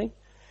 are you with me?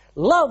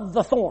 Love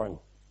the thorn.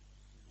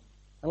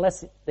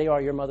 Unless they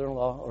are your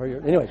mother-in-law or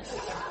your, anyway.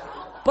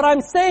 But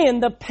I'm saying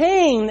the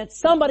pain that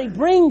somebody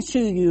brings to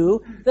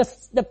you,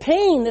 the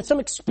pain that some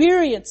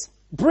experience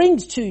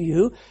brings to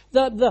you,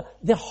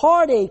 the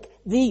heartache,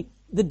 the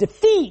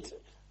defeat,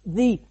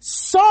 the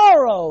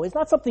sorrow is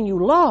not something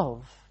you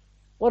love.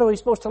 What are we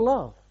supposed to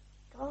love?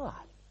 God.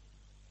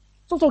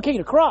 So it's okay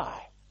to cry.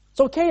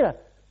 It's okay to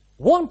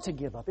want to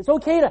give up. It's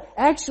okay to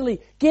actually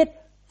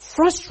get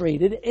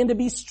frustrated and to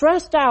be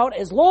stressed out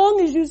as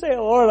long as you say,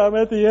 Lord, I'm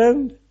at the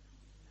end.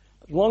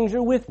 As long as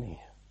you're with me,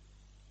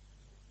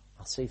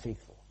 I'll stay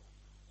faithful.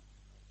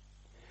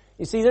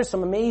 You see, there's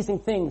some amazing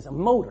things. A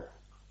motor.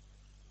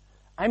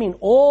 I mean,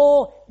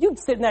 you'd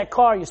sit in that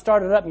car, you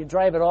start it up and you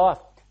drive it off.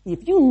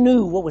 If you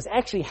knew what was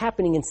actually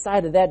happening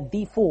inside of that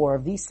V4 or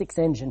V6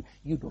 engine,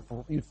 you'd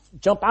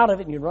jump out of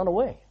it and you'd run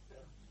away.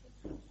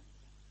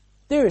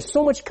 There is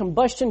so much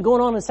combustion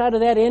going on inside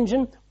of that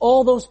engine,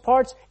 all those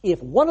parts.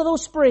 If one of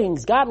those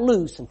springs got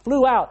loose and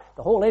flew out,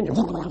 the whole engine,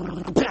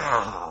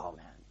 pow,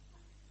 man.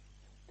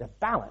 They're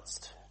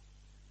balanced,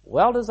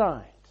 well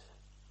designed.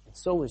 And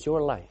so is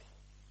your life.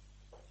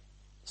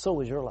 So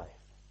is your life.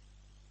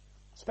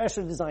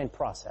 Specially designed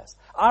process.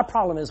 Our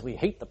problem is we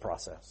hate the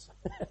process.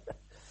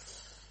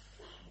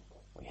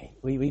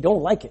 We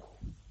don't like it.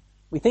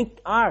 We think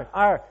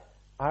our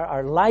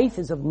life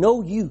is of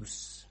no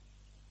use.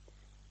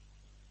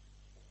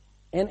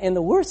 And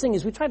the worst thing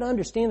is we try to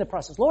understand the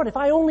process. Lord, if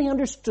I only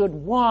understood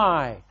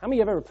why. How many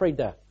of you have ever prayed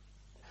that?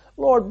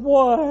 Lord,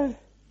 why?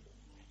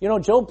 You know,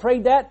 Job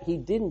prayed that. He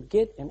didn't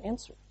get an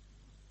answer.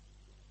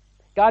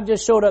 God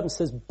just showed up and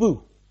says,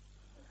 boo.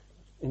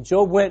 And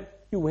Job went,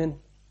 you win.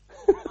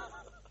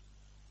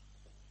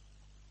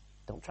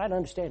 Don't try to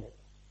understand it.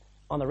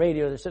 On the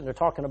radio, they're sitting there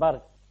talking about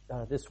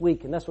it this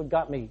week, and that's what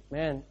got me,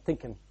 man,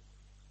 thinking.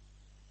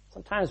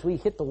 Sometimes we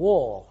hit the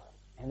wall,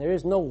 and there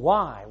is no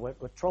why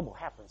what trouble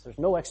happens. There's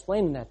no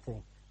explaining that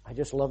thing. I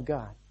just love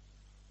God.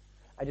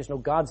 I just know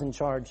God's in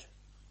charge.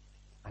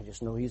 I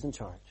just know He's in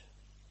charge.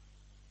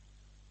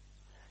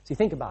 See,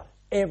 think about it.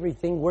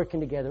 Everything working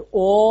together,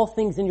 all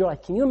things in your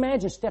life. Can you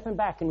imagine stepping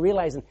back and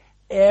realizing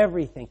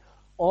everything,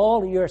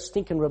 all of your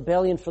stinking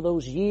rebellion for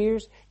those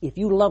years, if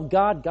you love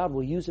God, God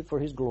will use it for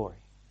His glory.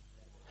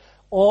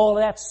 All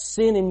that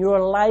sin in your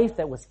life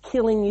that was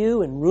killing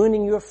you and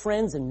ruining your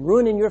friends and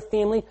ruining your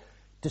family,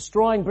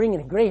 destroying,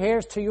 bringing gray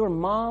hairs to your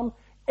mom,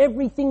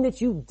 everything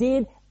that you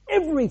did,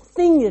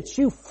 everything that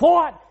you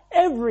fought,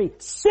 every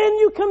sin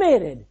you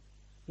committed,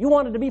 you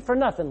wanted to be for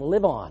nothing,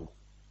 live on.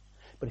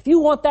 But if you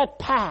want that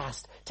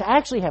past to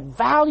actually have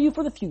value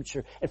for the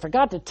future and for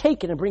God to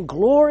take it and bring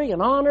glory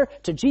and honor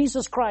to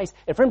Jesus Christ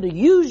and for Him to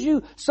use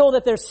you so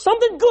that there's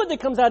something good that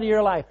comes out of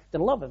your life,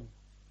 then love Him.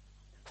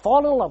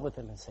 Fall in love with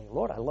Him and say,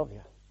 Lord, I love you.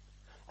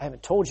 I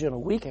haven't told you in a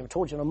week, I haven't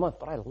told you in a month,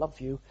 but I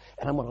love you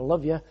and I'm going to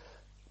love you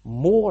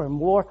more and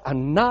more.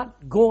 I'm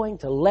not going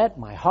to let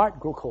my heart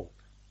grow cold.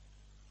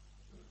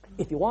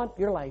 If you want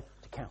your life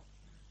to count,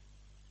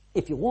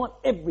 if you want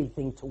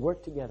everything to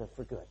work together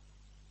for good,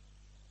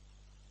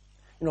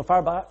 you know,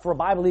 for a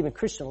Bible-believing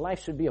Christian,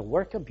 life should be a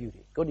work of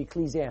beauty. Go to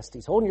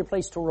Ecclesiastes. Holding your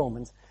place to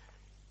Romans.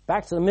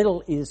 Back to the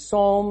middle is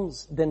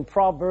Psalms, then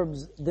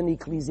Proverbs, then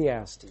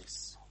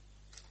Ecclesiastes.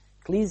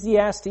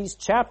 Ecclesiastes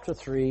chapter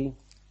 3.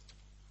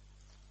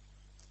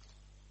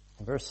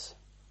 Verse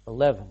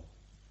 11.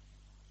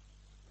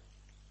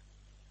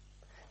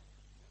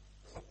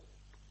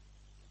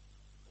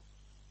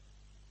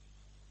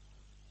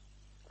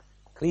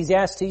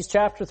 Ecclesiastes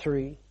chapter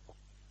 3,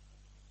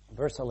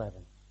 verse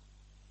 11.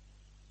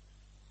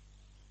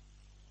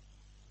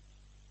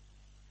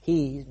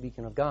 He,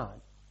 speaking of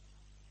God,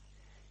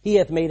 He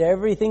hath made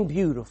everything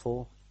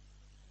beautiful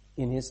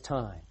in His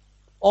time.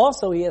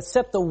 Also He hath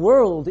set the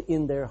world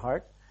in their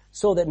heart,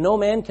 so that no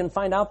man can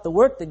find out the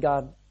work that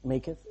God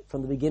maketh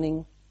from the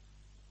beginning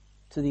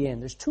to the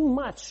end. There's too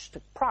much to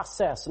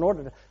process in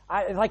order to,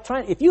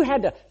 if you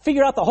had to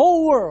figure out the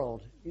whole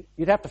world,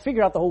 you'd have to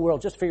figure out the whole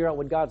world, just figure out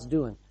what God's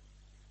doing.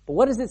 But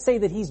what does it say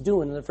that He's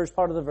doing in the first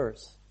part of the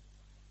verse?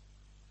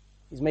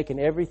 He's making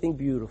everything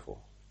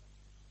beautiful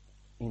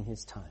in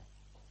His time.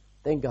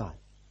 Thank God.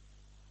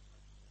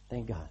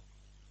 Thank God.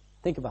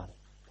 Think about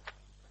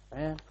it.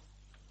 Man.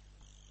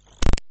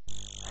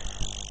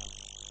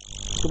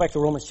 Go back to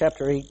Romans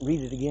chapter 8 and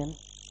read it again.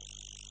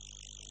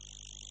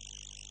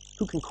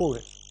 Who can quote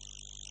it?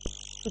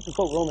 Who can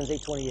quote Romans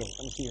 8:28?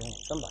 Let me see your hand.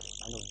 Somebody.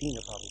 I know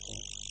Dina probably can.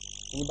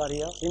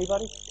 Anybody else?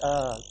 Anybody?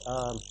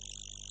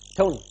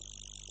 Tony.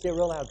 Say it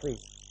real loud,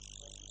 please.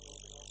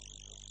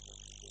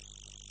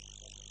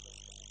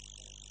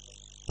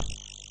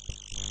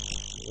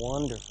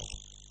 Wonderful.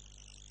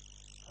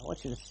 I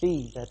want you to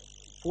see that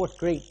fourth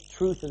great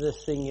truth of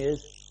this thing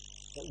is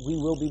that we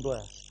will be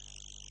blessed.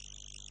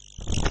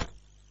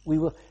 We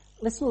will.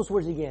 Listen to those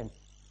words again.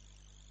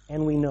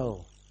 And we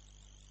know.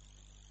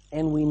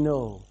 And we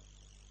know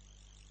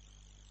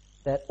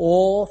that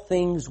all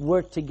things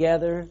work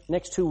together,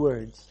 next two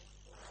words,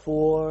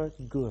 for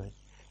good.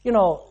 You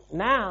know,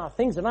 now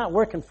things are not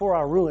working for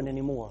our ruin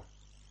anymore.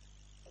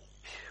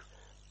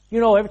 You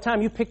know, every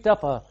time you picked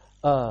up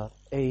a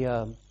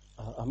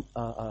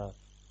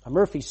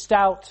Murphy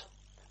Stout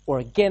or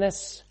a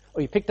Guinness,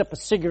 or you picked up a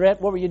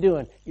cigarette, what were you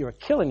doing? You were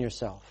killing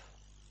yourself.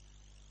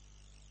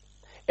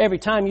 Every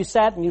time you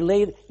sat and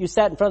you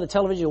sat in front of the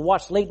television and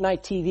watched late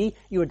night TV,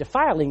 you were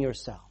defiling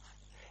yourself.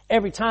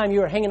 Every time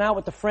you were hanging out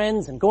with the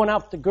friends and going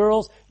out with the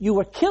girls, you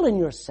were killing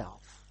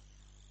yourself.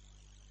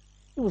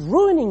 It was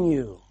ruining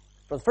you.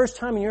 For the first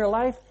time in your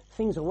life,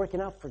 things are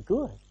working out for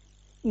good,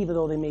 even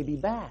though they may be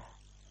bad.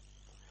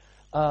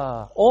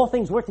 All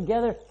things work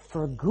together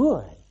for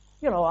good.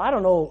 You know, I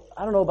don't know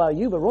about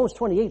you, but Romans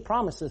 28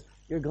 promises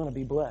you're going to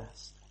be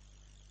blessed.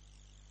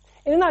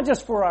 And not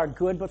just for our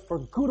good, but for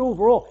good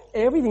overall.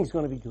 Everything's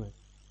going to be good.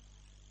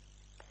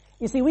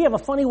 You see, we have a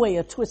funny way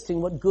of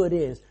twisting what good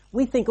is.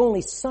 We think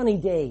only sunny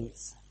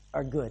days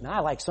are good. Now, I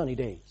like sunny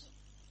days.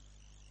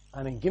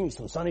 I mean, give me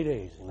some sunny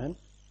days, amen?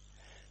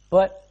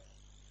 But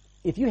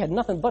if you had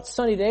nothing but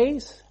sunny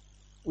days,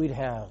 we'd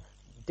have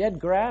dead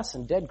grass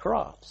and dead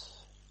crops.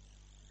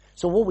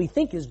 So what we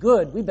think is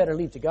good, we better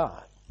leave to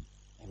God.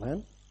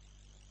 Amen?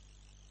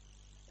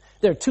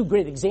 There are two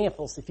great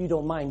examples, if you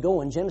don't mind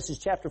going. Genesis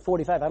chapter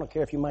 45. I don't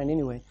care if you mind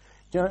anyway.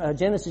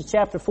 Genesis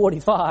chapter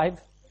 45.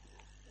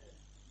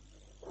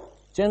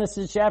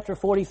 Genesis chapter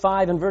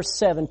 45 and verse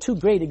 7. Two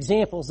great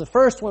examples. The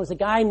first one is a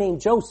guy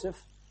named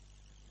Joseph.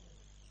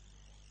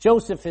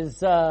 Joseph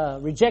is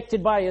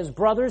rejected by his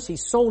brothers.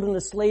 He's sold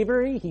into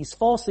slavery. He's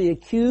falsely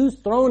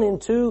accused, thrown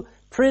into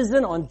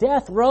prison on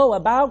death row,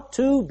 about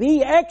to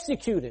be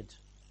executed.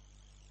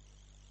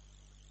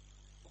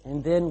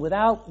 And then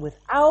without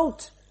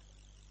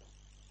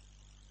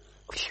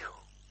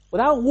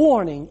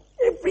warning,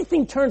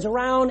 everything turns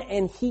around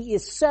and he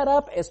is set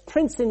up as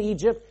prince in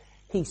Egypt.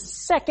 He's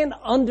second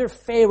under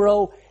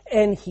Pharaoh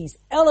and he's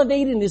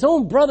elevated and his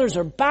own brothers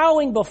are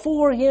bowing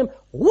before him.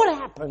 What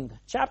happened?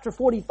 Chapter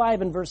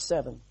 45 and verse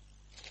 7.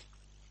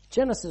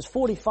 Genesis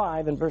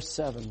 45 and verse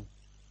 7.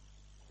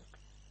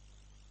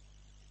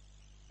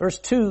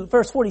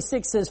 Verse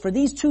 46 says, "For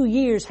these 2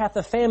 years hath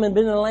the famine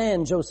been in the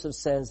land," Joseph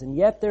says, "and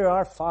yet there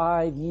are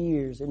 5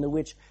 years in the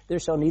which there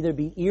shall neither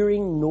be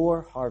earing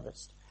nor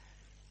harvest."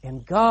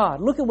 And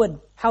God, look at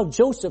how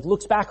Joseph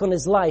looks back on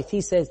his life.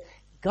 He says,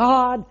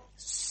 "God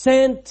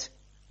sent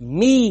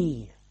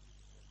me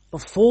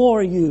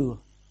before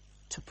you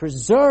to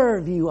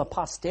preserve you a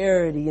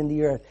posterity in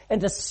the earth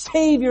and to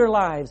save your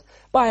lives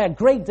by a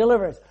great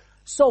deliverance."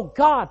 So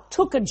God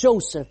took a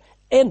Joseph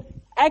and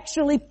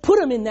actually put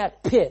him in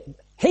that pit,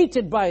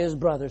 hated by his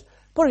brothers.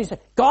 But he said,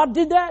 God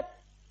did that?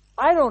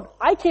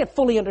 I can't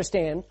fully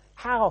understand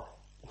how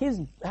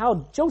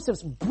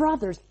Joseph's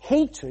brothers'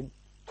 hatred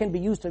can be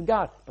used of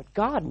God, but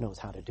God knows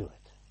how to do it.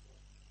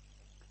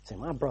 Say,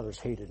 my brothers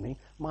hated me.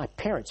 My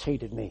parents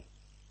hated me.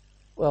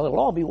 Well, it'll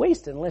all be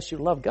wasted unless you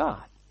love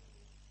God.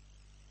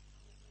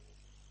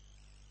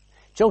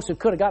 Joseph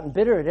could have gotten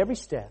bitter at every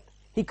step.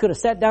 He could have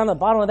sat down at the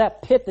bottom of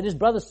that pit that his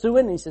brothers threw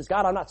in and he says,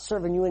 God, I'm not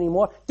serving you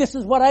anymore. This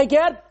is what I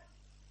get.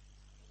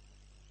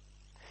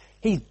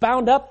 He's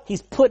bound up,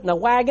 he's put in a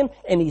wagon,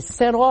 and he's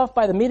sent off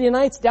by the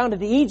Midianites down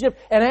to Egypt,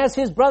 and as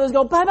his brothers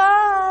go,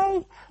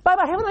 bye-bye,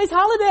 bye-bye, have a nice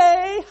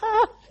holiday.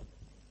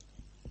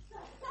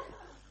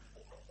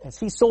 as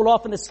he sold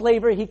off into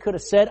slavery, he could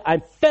have said,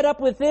 I'm fed up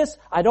with this.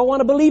 I don't want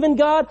to believe in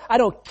God. I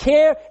don't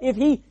care if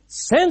he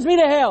sends me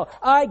to hell.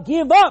 I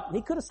give up.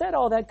 He could have said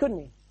all that, couldn't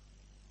he?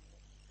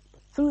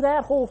 But through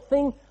that whole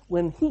thing,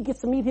 when he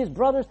gets to meet his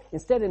brothers,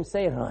 instead of him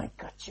saying, I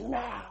got you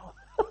now.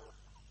 You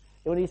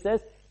know what he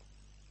says?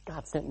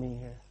 God sent me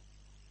here.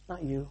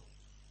 Not you.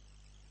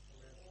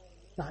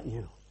 Not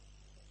you.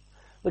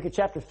 Look at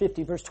chapter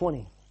 50, verse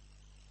 20.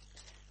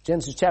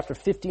 Genesis chapter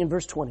 50 and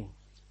verse 20.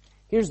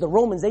 Here's the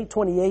Romans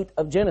 8:28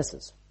 of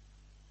Genesis.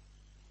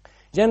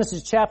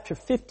 Genesis chapter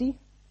 50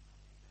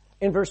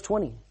 and verse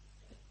 20.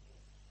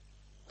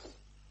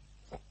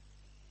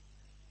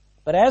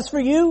 But as for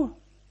you,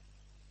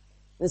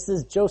 this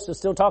is Joseph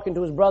still talking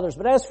to his brothers,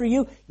 but as for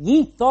you,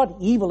 ye thought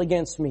evil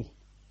against me.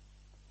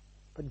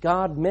 But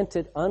God meant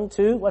it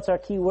unto, what's our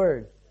key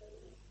word?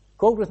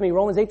 Quote with me,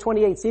 Romans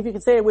 8:28. See if you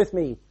can say it with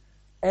me.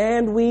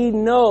 And we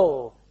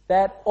know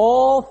that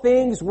all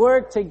things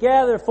work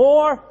together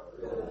for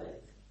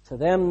to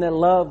them that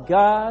love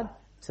God,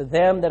 to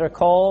them that are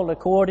called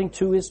according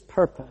to his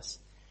purpose.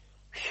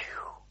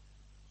 Whew.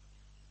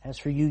 As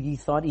for you, ye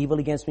thought evil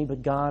against me,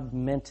 but God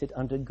meant it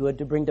unto good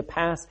to bring to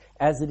pass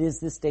as it is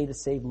this day to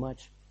save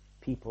much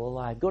people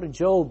alive. Go to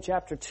Job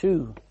chapter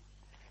 2.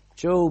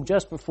 Job,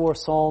 just before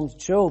Psalms,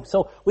 Job.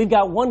 So we've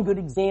got one good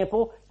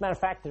example. As a matter of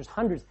fact, there's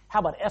hundreds. How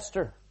about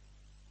Esther?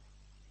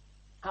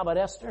 How about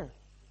Esther?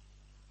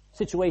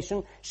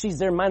 Situation. She's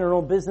there minding her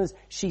own business.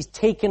 She's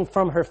taken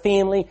from her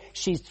family.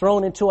 She's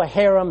thrown into a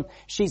harem.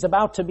 She's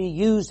about to be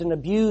used and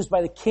abused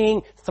by the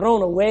king,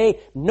 thrown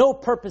away. No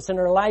purpose in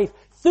her life.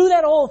 Through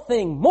that whole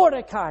thing,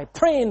 Mordecai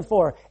praying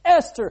for her,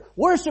 Esther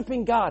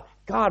worshiping God.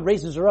 God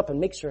raises her up and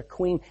makes her a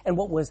queen. And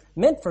what was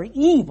meant for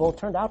evil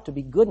turned out to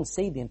be good and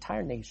saved the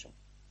entire nation.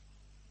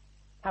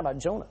 How about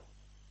Jonah?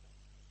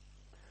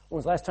 When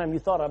was the last time you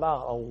thought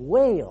about a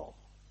whale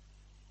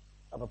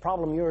of a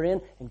problem you were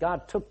in, and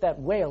God took that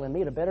whale and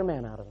made a better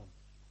man out of him?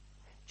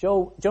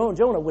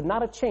 Jonah would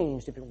not have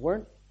changed if it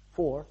weren't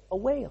for a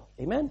whale.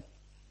 Amen?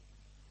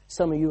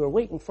 Some of you are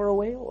waiting for a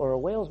whale, or a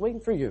whale's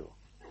waiting for you.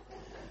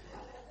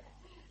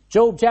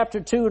 Job chapter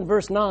 2 and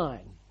verse 9.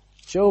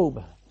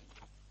 Job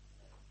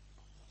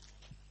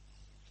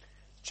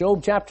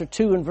chapter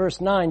 2 and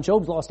verse 9.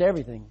 Job's lost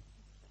everything.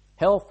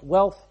 Health,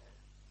 wealth,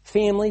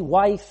 family,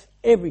 wife,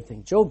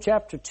 everything. Job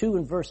chapter 2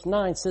 and verse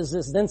 9 says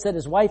this, Then said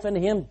his wife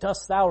unto him,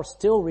 Dost thou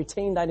still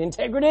retain thine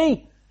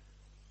integrity?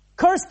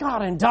 Curse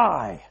God and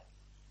die.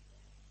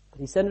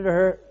 But he said unto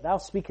her, Thou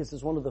speakest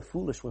as one of the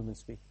foolish women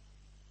speak.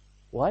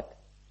 What?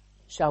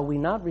 Shall we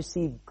not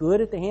receive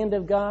good at the hand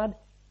of God?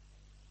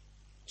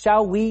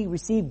 Shall we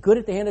receive good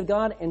at the hand of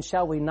God? And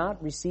shall we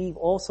not receive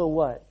also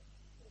what?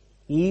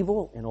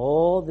 Evil? In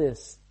all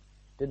this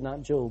did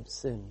not Job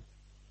sin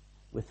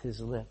with his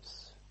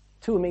lips.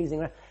 Too amazing.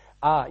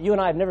 You and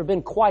I have never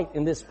been quite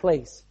in this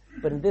place.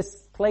 But in this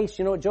place,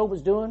 you know what Job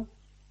was doing?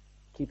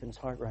 Keeping his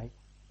heart right.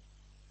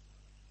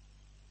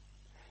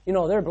 You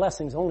know, there are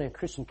blessings only a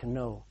Christian can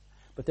know.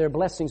 But there are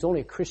blessings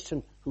only a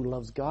Christian who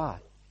loves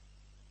God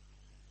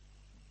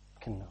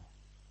can know.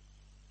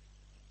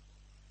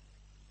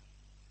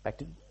 Back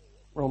to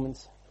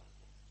Romans.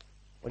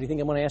 What do you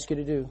think I'm going to ask you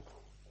to do?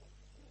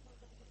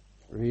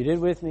 Read it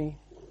with me.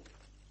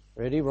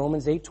 Ready?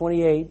 Romans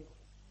 8:28.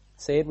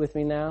 Say it with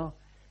me now.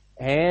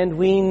 And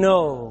we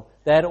know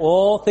that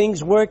all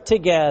things work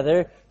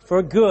together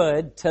for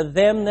good to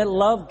them that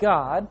love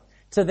God,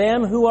 to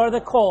them who are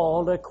the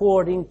called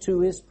according to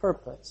his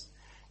purpose.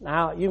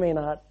 Now, you may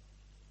not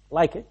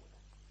like it,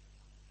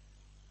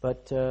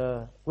 but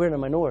we're in a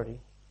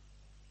minority.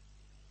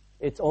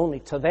 It's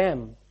only to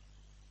them.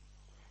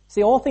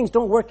 See, all things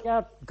don't work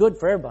out good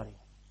for everybody.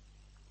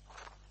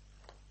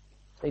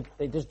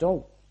 They just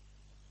don't.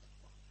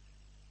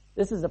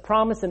 This is a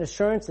promise and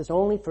assurance that's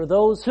only for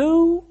those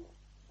who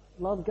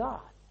love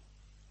God.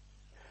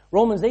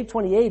 Romans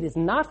 8:28 is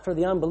not for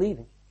the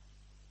unbelieving.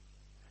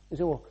 You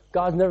say, well,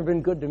 God's never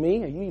been good to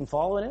me. Are you even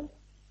following him?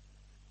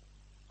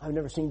 I've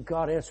never seen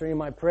God answer any of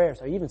my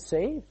prayers. Are you even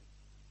saved?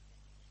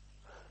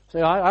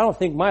 Say, I don't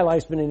think my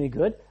life's been any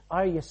good.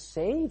 Are you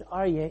saved?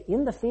 Are you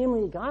in the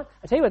family of God?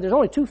 I tell you what, there's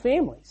only two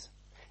families.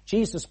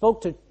 Jesus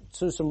spoke to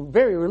some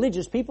very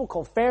religious people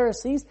called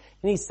Pharisees,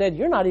 and he said,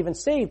 you're not even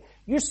saved.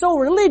 You're so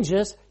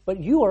religious,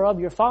 but you are of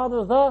your father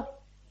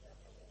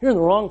you're in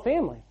the wrong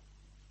family.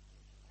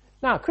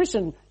 Now, a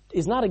Christian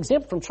is not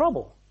exempt from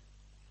trouble.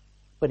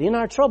 But in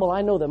our trouble,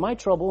 I know that my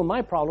trouble and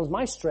my problems,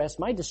 my stress,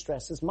 my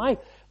distresses, my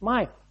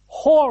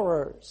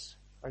horrors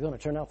are going to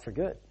turn out for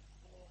good.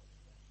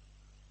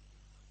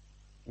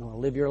 You want to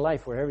live your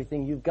life where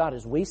everything you've got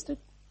is wasted?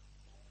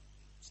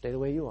 Stay the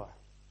way you are.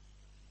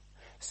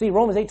 See,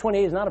 Romans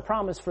 8:28 is not a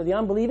promise for the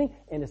unbelieving,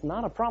 and it's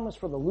not a promise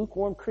for the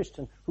lukewarm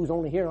Christian who's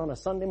only here on a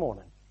Sunday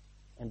morning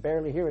and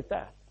barely here at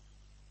that.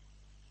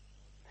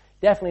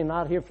 Definitely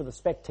not here for the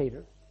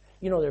spectator.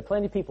 You know, there are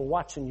plenty of people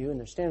watching you, and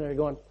they're standing there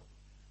going,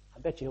 I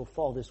bet you he'll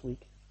fall this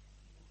week.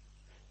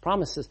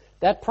 Promises.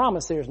 That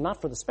promise there is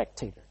not for the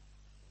spectator.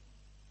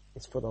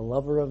 It's for the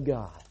lover of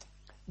God.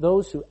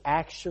 Those who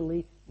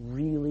actually,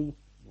 really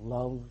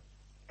love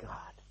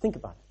God. Think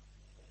about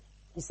it.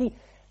 You see,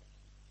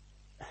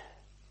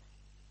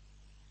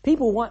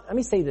 let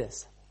me say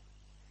this.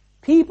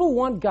 People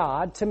want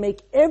God to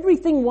make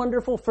everything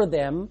wonderful for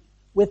them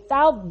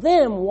without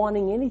them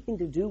wanting anything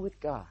to do with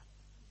God.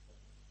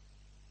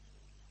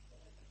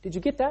 Did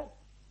you get that?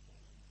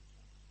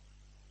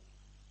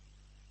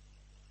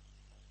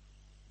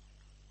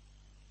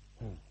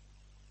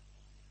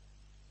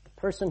 The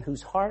person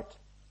whose heart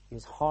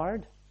is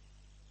hard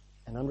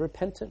and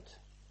unrepentant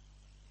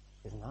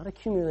is not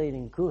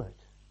accumulating good.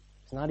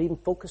 It's not even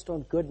focused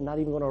on good, not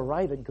even going to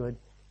arrive at good.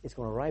 It's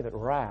going to arrive at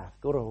wrath.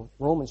 Go to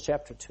Romans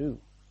chapter 2.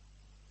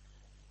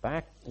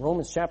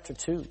 Romans chapter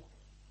 2.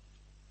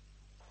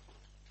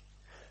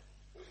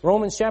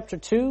 Romans chapter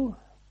 2,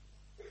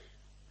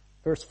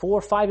 verse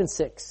 4, 5, and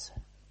 6.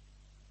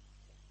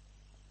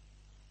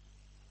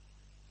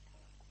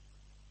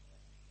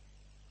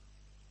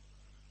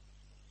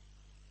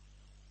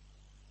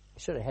 I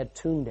should have had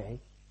Tunde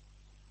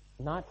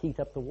not heat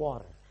up the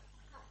water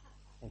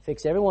and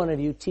fix every one of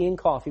you tea and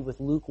coffee with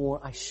lukewarm.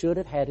 I should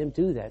have had him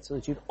do that so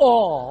that you'd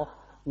all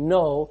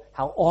know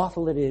how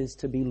awful it is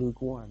to be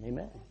lukewarm.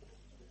 Amen.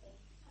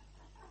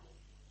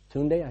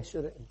 Tunde, I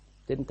should have.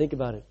 Didn't think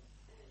about it.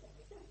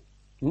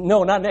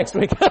 No, not next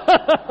week.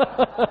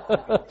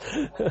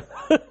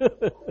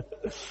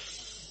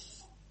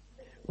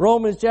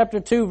 Romans chapter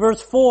 2,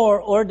 verse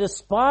 4, or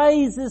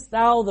despisest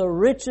thou the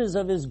riches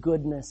of his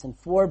goodness and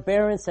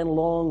forbearance and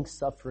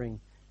long-suffering?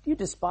 Do you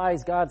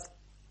despise God's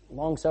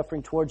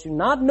long-suffering towards you,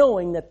 not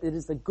knowing that it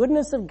is the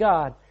goodness of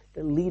God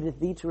that leadeth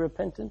thee to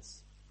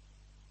repentance?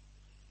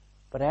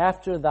 But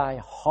after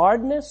thy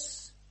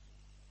hardness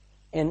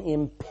and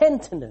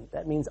impenitent,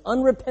 that means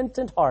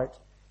unrepentant heart,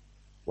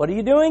 what are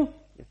you doing?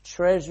 You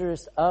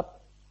treasures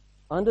up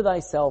unto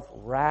thyself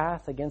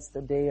wrath against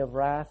the day of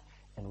wrath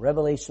and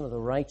revelation of the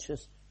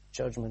righteous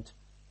judgment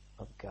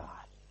of God.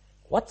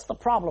 What's the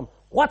problem?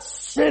 What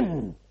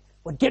sin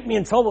would get me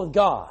in trouble with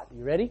God?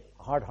 You ready?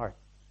 A hard heart.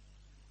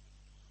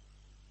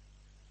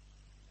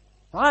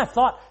 I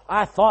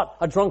thought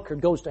a drunkard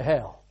goes to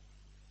hell.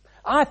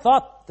 I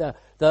thought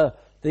the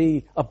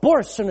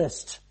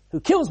abortionist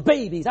who kills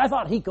babies, I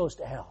thought he goes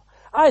to hell.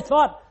 I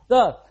thought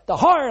the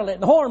harlot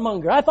and the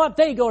whoremonger, I thought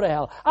they go to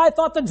hell. I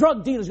thought the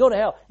drug dealers go to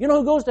hell. You know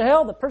who goes to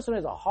hell? The person who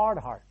has a hard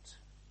heart,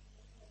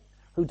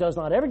 who does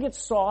not ever get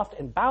soft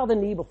and bow the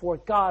knee before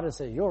God and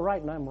say, you're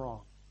right and I'm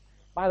wrong.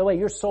 By the way,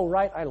 you're so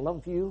right, I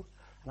love you,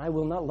 and I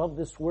will not love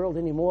this world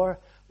anymore.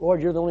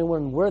 Lord, you're the only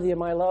one worthy of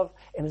my love.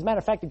 And as a matter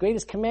of fact, the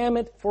greatest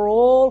commandment for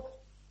all,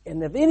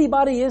 and if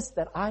anybody, is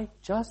that I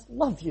just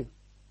love you.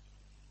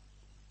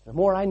 The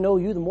more I know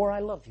you, the more I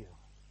love you.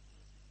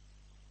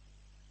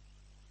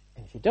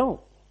 And if you don't,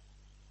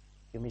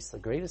 you miss the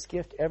greatest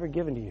gift ever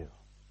given to you,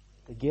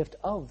 the gift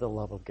of the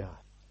love of God.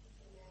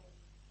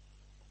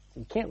 So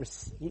you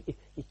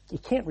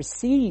can't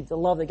receive the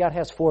love that God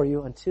has for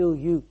you until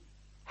you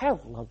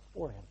have love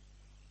for Him.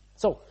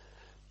 So,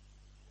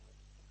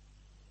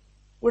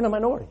 we're in a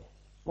minority.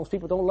 Most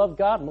people don't love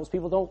God. Most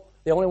people don't.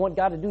 They only want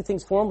God to do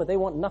things for them, but they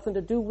want nothing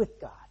to do with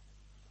God.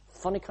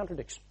 Funny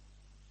contradiction.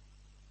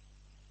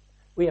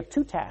 We have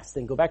two tasks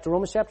then. Go back to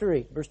Romans chapter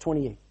 8, verse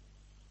 28.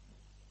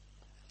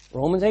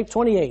 Romans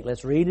 8:28.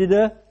 Let's read it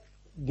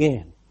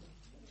again.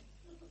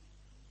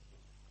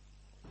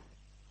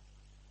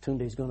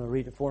 Tunde's going to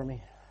read it for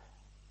me.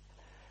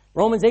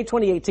 Romans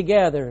 8:28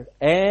 together.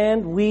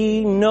 And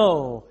we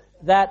know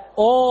that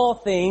all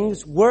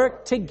things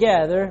work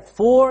together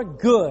for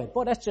good.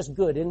 Boy, that's just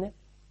good, isn't it?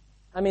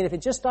 I mean, if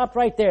it just stopped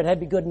right there, that'd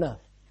be good enough.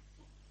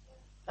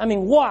 I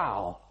mean,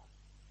 wow.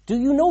 Do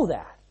you know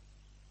that?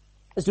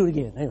 Let's do it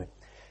again. Anyway.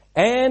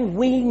 And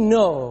we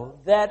know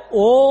that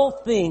all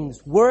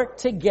things work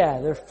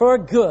together for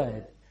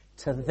good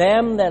to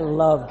them that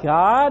love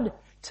God,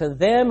 to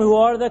them who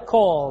are the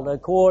called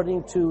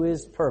according to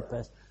His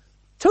purpose.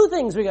 Two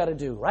things we got to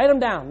do. Write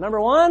them down.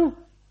 Number one,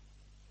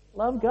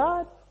 love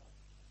God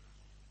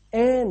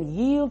and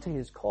yield to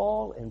His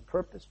call and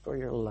purpose for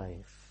your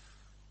life.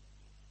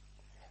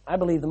 I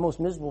believe the most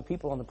miserable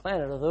people on the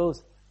planet are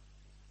those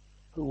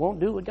who won't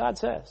do what God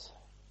says.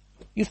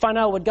 You find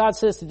out what God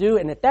says to do,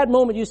 and at that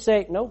moment you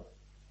say, no,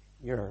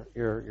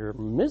 you're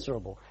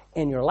miserable,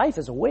 and your life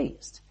is a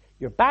waste.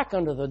 You're back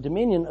under the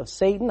dominion of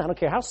Satan. I don't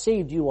care how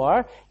saved you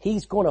are.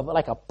 He's going to,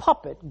 like a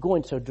puppet,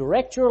 going to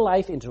direct your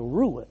life into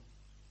ruin.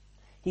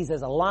 He's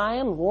as a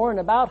lion roaring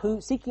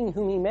about, seeking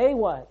whom he may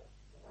what?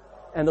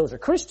 And those are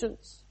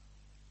Christians.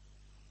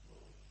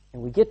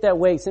 And we get that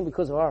way simply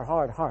because of our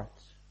hard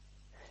hearts.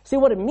 See,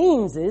 what it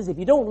means is, if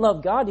you don't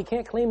love God, you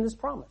can't claim this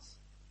promise.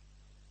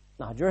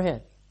 Nod your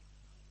head.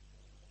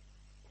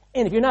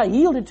 And if you're not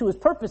yielded to His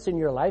purpose in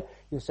your life,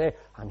 you say,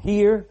 I'm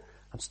here,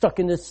 I'm stuck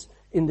in this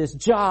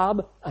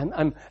job,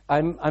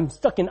 I'm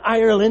stuck in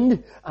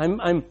Ireland,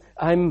 God,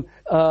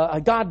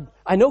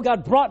 I know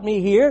God brought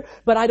me here,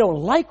 but I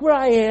don't like where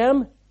I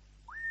am.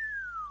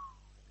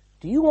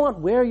 Do you want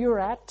where you're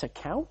at to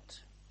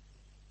count?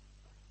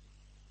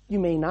 You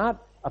may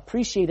not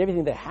appreciate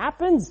everything that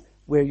happens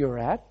where you're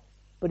at,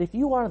 but if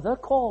you are the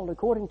called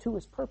according to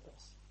His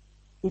purpose,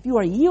 if you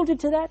are yielded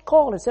to that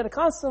call instead of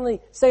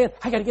constantly saying,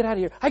 I got to get out of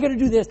here, I got to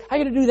do this, I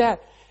got to do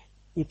that.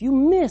 If you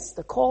miss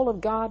the call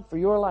of God for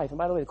your life, and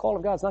by the way, the call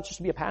of God is not just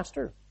to be a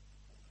pastor.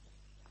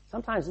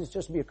 Sometimes it's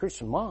just to be a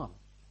Christian mom.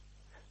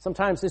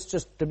 Sometimes it's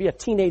just to be a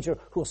teenager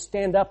who will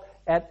stand up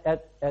at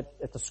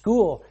the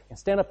school and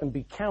stand up and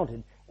be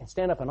counted and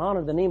stand up and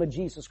honor the name of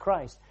Jesus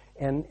Christ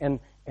and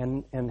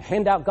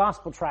hand out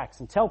gospel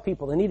tracts and tell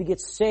people they need to get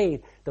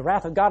saved. The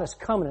wrath of God is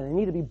coming and they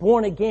need to be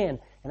born again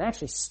and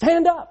actually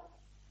stand up.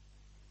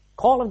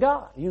 Call of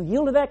God. Are you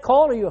yield to that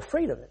call or are you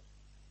afraid of it?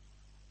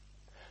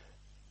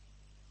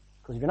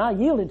 Because if you're not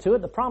yielded to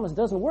it, the promise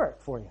doesn't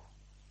work for you.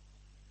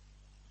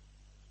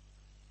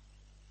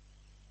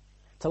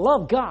 To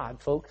love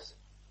God, folks,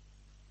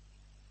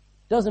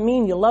 doesn't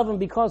mean you love Him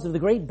because of the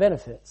great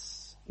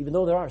benefits, even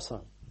though there are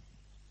some.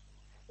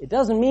 It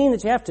doesn't mean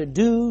that you have to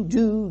do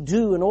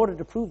in order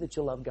to prove that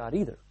you love God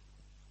either.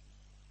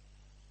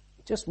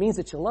 It just means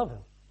that you love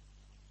Him.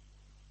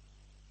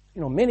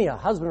 You know, many a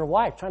husband or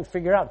wife trying to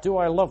figure out, do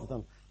I love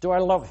them? Do I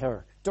love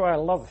her? Do I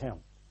love him?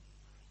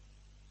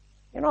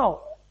 You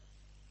know,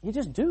 you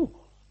just do.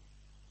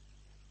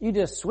 You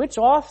just switch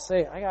off,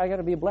 say, I got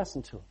to be a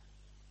blessing to him.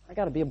 I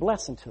got to be a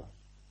blessing to him.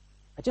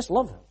 I just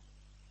love him.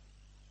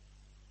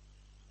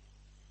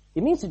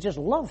 It means to just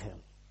love him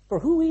for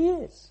who he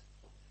is.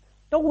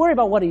 Don't worry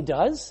about what he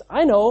does.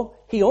 I know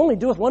he only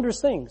doeth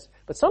wondrous things.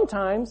 But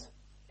sometimes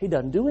he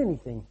doesn't do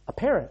anything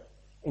apparent.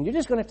 And you're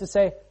just going to have to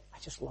say, I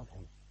just love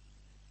him.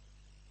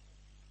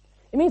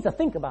 It means to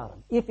think about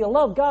him. If you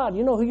love God,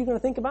 you know who you're going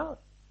to think about?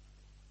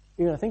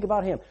 You're going to think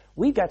about him.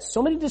 We've got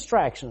so many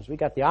distractions. We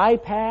got the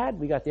iPad,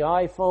 we got the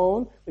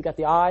iPhone, we got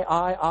the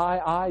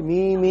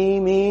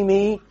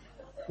me.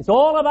 It's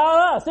all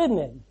about us, isn't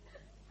it?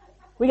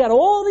 We got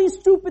all these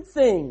stupid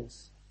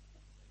things.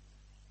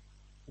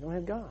 You don't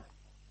have God.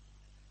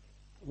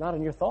 Not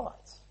in your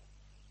thoughts.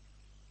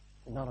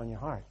 And not on your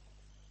heart.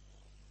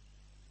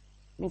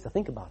 It means to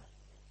think about it.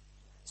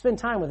 Spend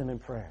time with him in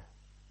prayer.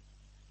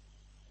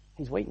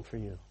 He's waiting for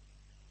you.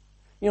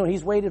 You know,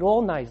 he's waited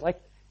all night. Like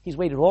he's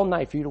waited all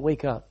night for you to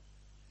wake up.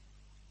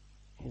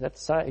 He's at the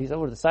side, he's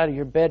over the side of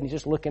your bed and he's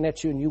just looking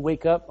at you and you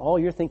wake up. All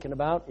you're thinking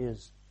about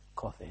is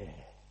coffee.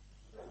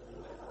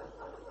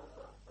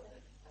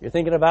 You're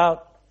thinking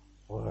about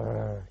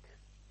work.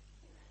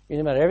 You're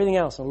thinking about everything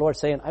else. And the Lord's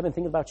saying, I've been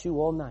thinking about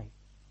you all night.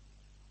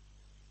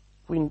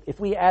 If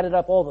we added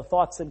up all the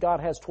thoughts that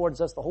God has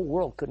towards us, the whole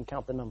world couldn't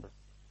count the number.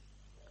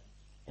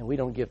 And we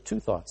don't give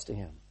 2 thoughts to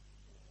him.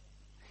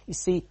 You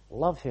see,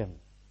 love him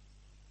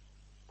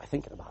by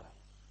thinking about him.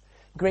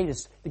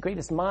 The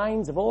greatest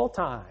minds of all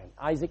time,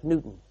 Isaac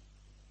Newton,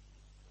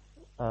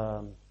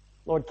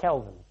 Lord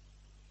Kelvin,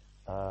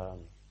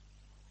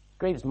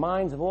 greatest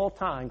minds of all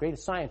time,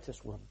 greatest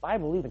scientists were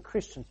Bible-believing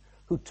Christians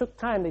who took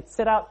time, they'd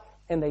sit out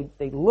and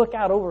they look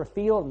out over a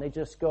field and they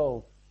just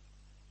go,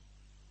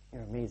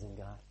 you're amazing,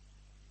 God.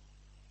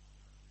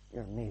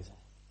 You're amazing.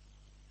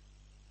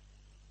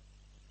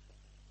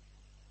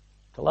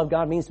 To love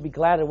God means to be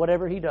glad at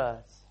whatever he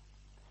does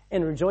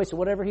and rejoice at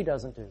whatever he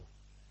doesn't do.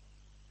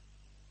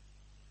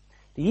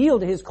 To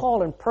yield to his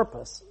call and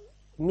purpose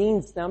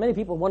means, now many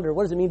people wonder,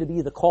 what does it mean to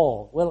be the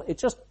called? Well, it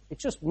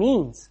just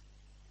means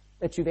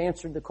that you've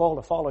answered the call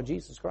to follow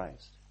Jesus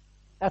Christ.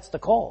 That's the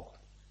call.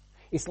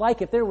 It's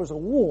like if there was a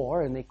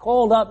war and they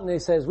called up and they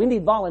says, we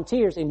need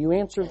volunteers, and you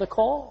answer the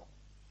call.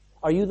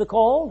 Are you the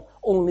called?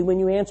 Only when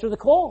you answer the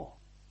call.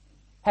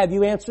 Have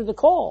you answered the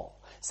call?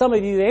 Some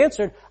of you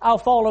answered, I'll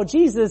follow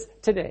Jesus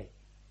today.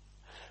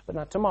 But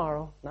not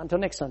tomorrow, not until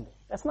next Sunday.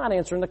 That's not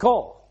answering the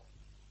call.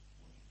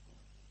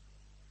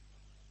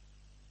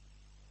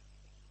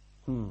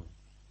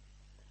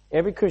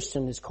 Every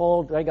Christian is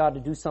called by God to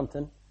do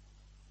something.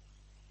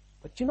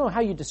 But you know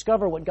how you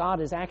discover what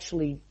God is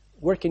actually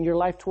working your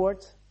life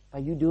towards? By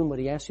you doing what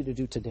he asks you to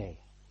do today.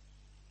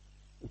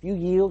 If you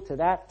yield to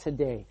that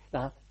today.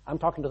 Now, I'm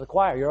talking to the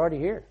choir. You're already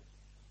here.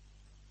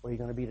 Where are you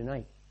going to be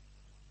tonight?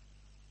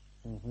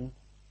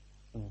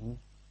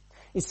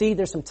 You see,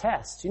 there's some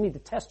tests. You need to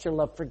test your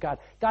love for God.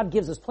 God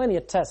gives us plenty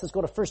of tests. Let's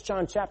go to 1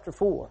 John chapter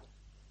 4.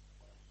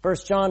 1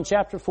 John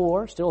chapter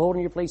 4, still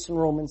holding your place in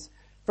Romans.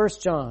 1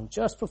 John,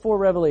 just before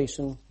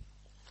Revelation.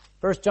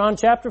 1 John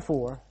chapter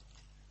 4,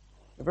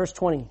 verse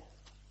 20.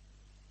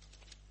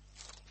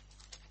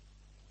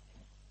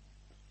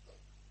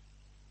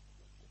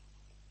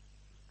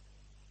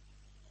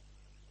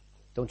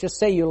 Don't just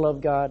say you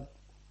love God,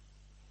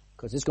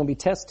 because it's going to be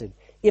tested.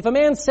 If a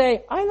man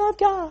say, I love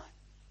God,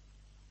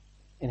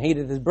 and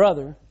hated his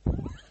brother,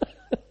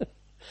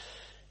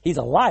 he's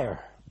a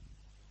liar.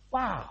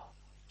 Wow.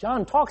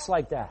 John talks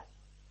like that.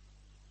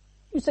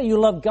 You say you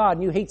love God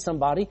and you hate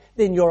somebody,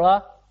 then you're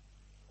I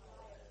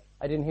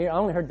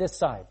only heard this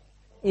side.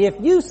 If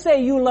you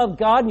say you love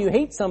God and you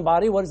hate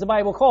somebody, what does the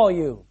Bible call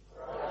you?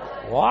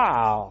 Right.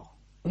 Wow.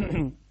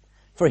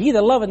 For he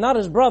that loveth not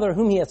his brother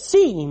whom he hath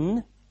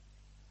seen,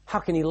 how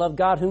can he love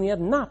God whom he hath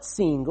not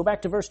seen? Go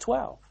back to verse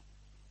 12.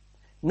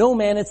 No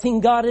man hath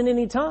seen God in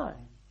any time.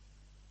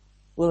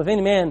 Well,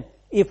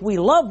 if we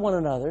love one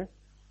another,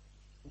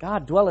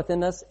 God dwelleth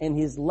in us and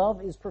his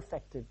love is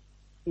perfected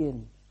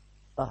in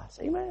us.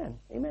 Amen.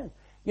 Amen.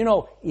 You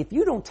know, if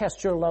you don't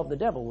test your love, the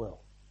devil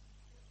will.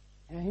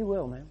 Yeah, he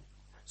will, man.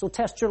 So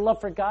test your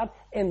love for God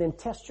and then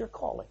test your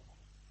calling.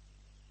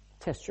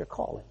 Test your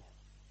calling.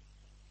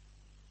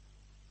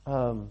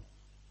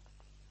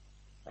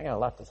 I got a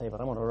lot to say, but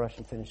I'm going to rush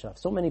and finish up.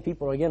 So many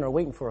people, again, are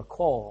waiting for a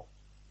call.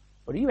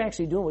 But are you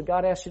actually doing what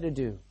God asked you to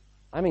do?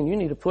 I mean, you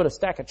need to put a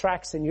stack of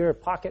tracts in your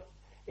pocket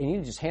and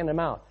you just hand them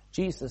out.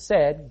 Jesus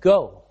said,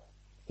 go.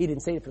 He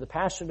didn't say for the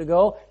pastor to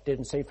go,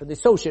 didn't say for the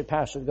associate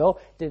pastor to go,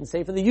 didn't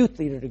say for the youth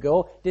leader to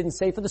go, didn't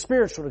say for the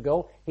spiritual to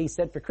go. He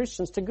said for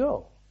Christians to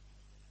go.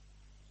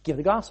 Give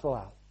the gospel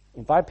out.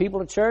 Invite people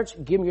to church,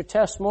 give them your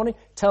testimony,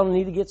 tell them they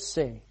need to get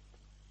saved.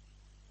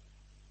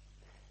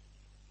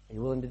 Are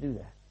you willing to do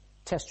that?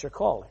 Test your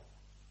calling.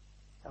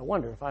 I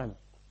wonder if I'm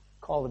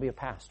called to be a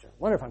pastor. I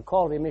wonder if I'm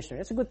called to be a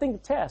missionary. It's a good thing to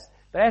test.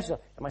 But ask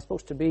yourself, am I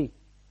supposed to be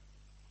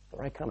the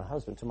right kind of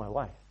husband to my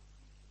wife?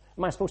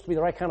 Am I supposed to be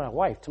the right kind of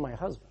wife to my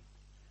husband?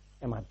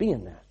 Am I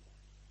being that?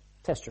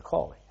 Test your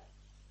calling.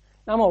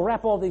 Now I'm going to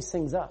wrap all these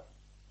things up.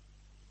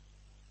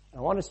 I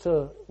want us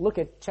to look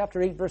at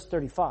chapter 8, verse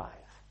 35.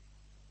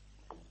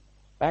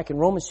 Back in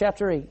Romans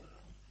chapter 8,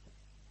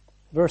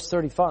 verse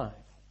 35.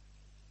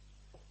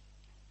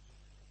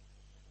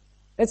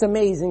 It's an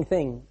amazing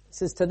thing. It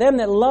says, to them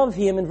that love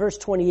him in verse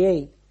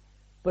 28.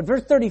 But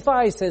verse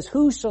 35 says,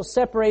 who shall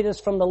separate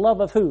us from the love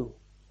of who?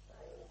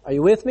 Are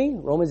you with me?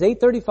 Romans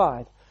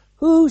 8:35.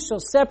 Who shall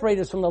separate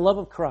us from the love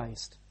of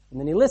Christ? And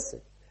then he lists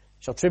it.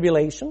 Shall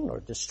tribulation or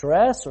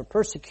distress or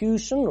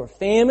persecution or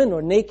famine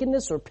or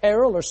nakedness or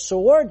peril or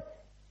sword?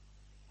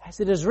 As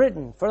it is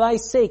written, for thy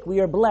sake we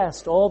are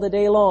blessed all the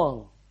day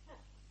long.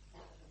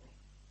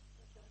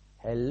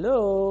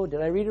 Hello,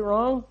 did I read it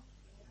wrong?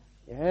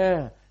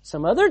 Yeah.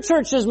 Some other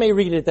churches may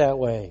read it that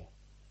way.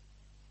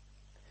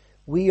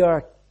 We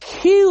are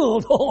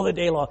killed all the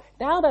day long.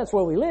 Now that's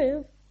where we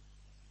live.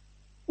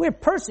 We're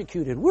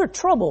persecuted. We're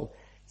troubled.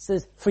 It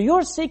says, for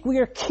your sake we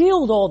are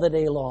killed all the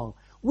day long.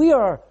 We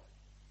are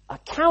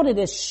accounted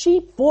as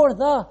sheep for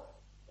the...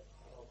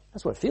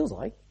 That's what it feels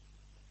like.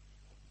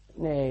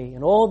 Nay,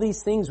 in all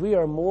these things we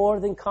are more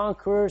than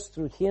conquerors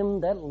through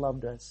him that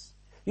loved us.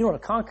 You know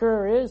what a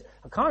conqueror is?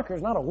 A conqueror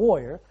is not a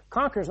warrior. A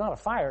conqueror is not a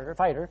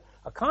fighter.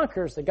 A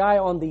conqueror is the guy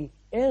on the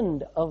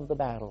end of the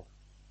battle.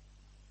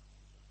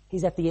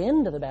 He's at the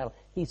end of the battle.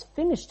 He's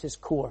finished his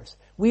course.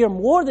 We are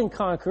more than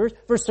conquerors.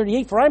 Verse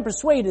 38, for I am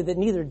persuaded that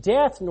neither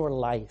death nor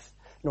life,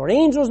 nor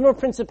angels nor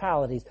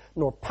principalities,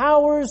 nor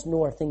powers,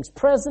 nor things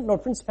present, nor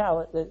things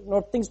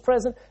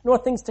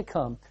to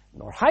come,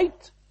 nor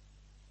height,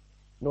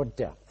 nor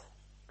depth,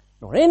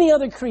 nor any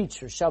other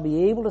creature shall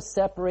be able to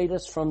separate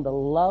us from the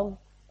love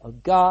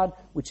of God,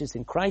 which is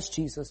in Christ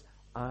Jesus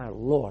our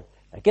Lord.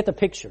 Now get the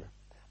picture.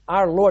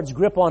 Our Lord's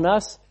grip on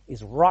us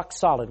is rock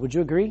solid. Would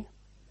you agree?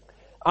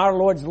 Our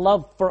Lord's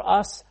love for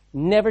us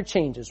never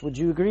changes. Would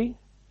you agree?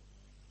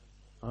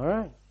 All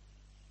right.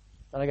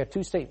 And I got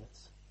two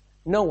statements.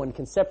 No one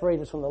can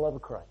separate us from the love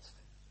of Christ.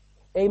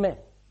 Amen.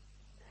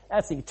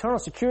 That's the eternal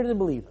security of the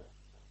believer.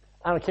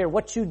 I don't care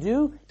what you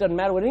do. Doesn't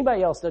matter what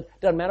anybody else does.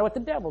 Doesn't matter what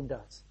the devil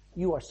does.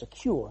 You are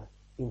secure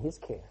in his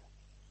care.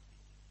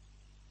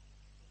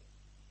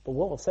 But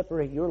what will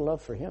separate your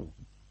love for him?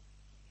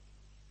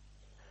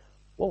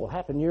 What will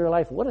happen in your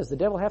life? What does the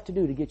devil have to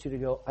do to get you to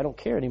go, I don't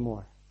care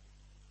anymore.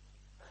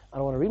 I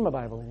don't want to read my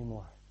Bible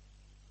anymore.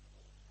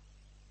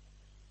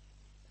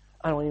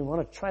 I don't even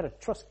want to try to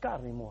trust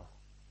God anymore.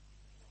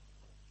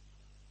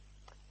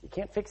 You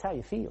can't fix how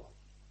you feel.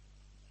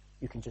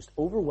 You can just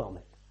overwhelm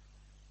it.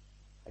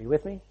 Are you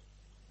with me?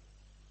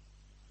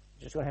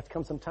 You're just going to have to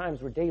come some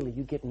times where daily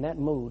you get in that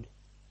mood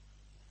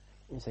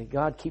and you say,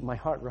 God, keep my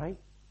heart right.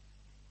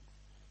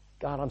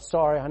 God, I'm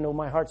sorry. I know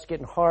my heart's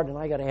getting hard and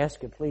I got to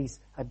ask you, please.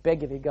 I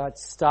beg of you, God,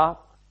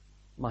 stop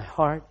my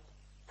heart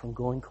from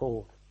going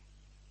cold.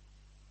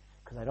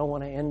 Because I don't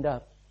want to end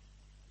up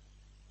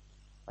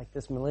like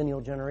this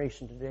millennial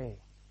generation today.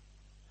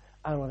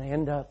 I don't want to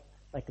end up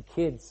like the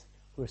kids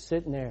who are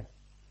sitting there,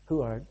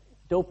 who are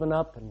doping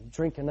up and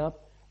drinking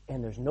up,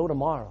 and there's no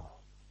tomorrow.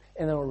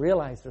 And they don't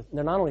realize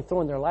they're not only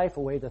throwing their life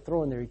away, they're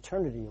throwing their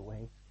eternity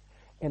away.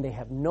 And they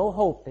have no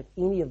hope that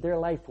any of their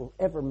life will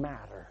ever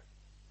matter.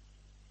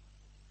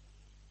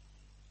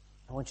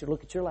 I want you to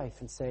look at your life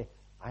and say,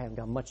 I haven't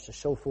got much to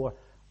show for.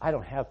 I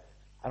don't have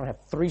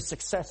 3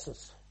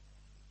 successes.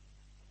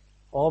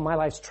 All my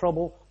life's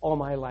trouble, all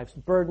my life's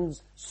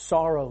burdens,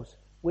 sorrows.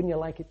 Wouldn't you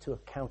like it to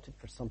have counted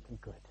for something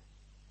good?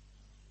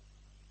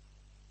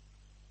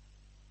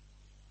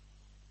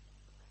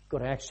 Go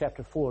to Acts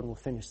chapter 4 and we'll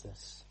finish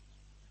this.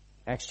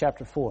 Acts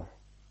chapter 4.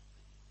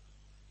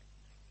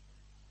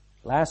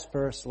 Last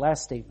verse,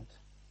 last statement.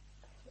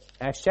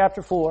 Acts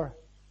chapter 4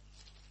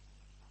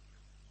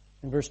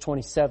 and verse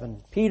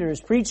 27. Peter is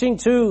preaching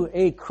to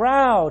a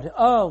crowd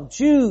of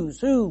Jews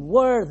who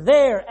were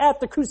there at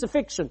the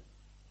crucifixion,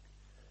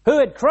 who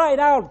had cried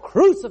out,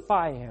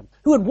 crucify him,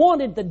 who had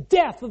wanted the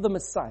death of the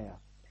Messiah.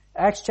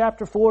 Acts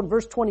chapter 4 and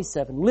verse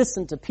 27.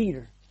 Listen to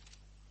Peter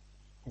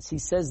as he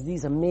says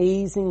these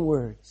amazing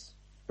words.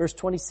 Verse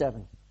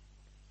 27.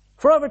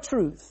 For of a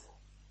truth,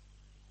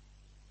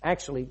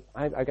 Actually,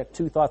 I got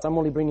two thoughts. I'm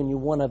only bringing you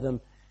one of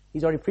them.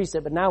 He's already preached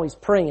it, but now he's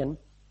praying.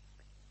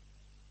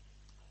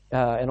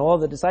 And all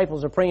the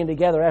disciples are praying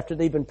together after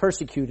they've been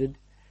persecuted.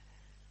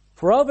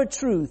 For of a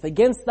truth,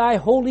 against thy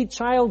holy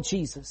child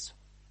Jesus,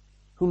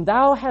 whom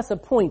thou hast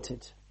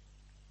appointed,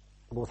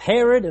 both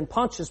Herod and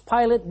Pontius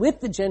Pilate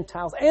with the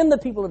Gentiles and the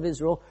people of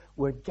Israel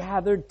were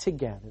gathered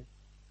together.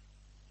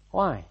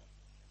 Why?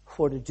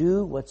 For to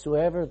do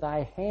whatsoever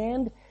thy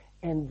hand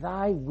and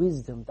thy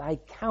wisdom, thy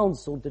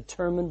counsel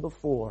determined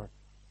before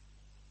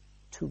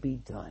to be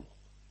done.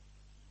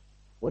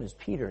 What is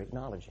Peter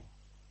acknowledging?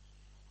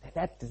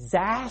 That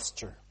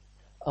disaster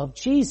of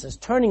Jesus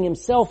turning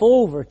himself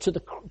over to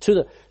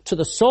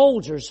the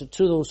soldiers,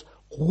 to those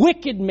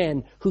wicked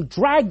men who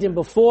dragged him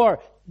before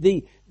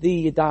the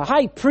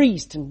high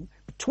priest, and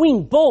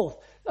between both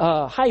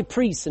high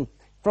priests, and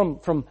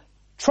from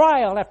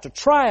trial after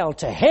trial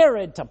to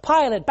Herod, to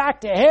Pilate,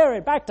 back to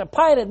Herod, back to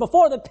Pilate,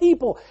 before the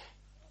people,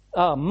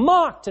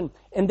 mocked and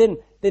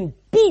then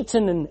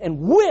beaten and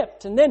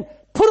whipped and then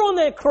put on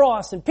that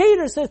cross. And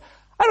Peter says,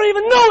 I don't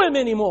even know him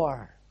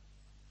anymore.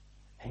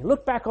 And he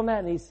looked back on that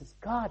and he says,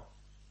 God,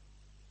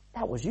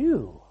 that was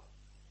you.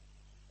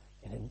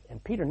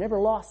 And Peter never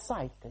lost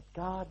sight that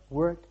God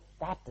worked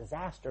that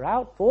disaster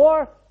out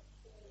for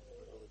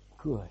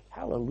good.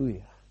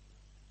 Hallelujah.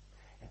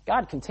 And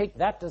God can take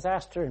that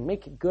disaster and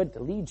make it good to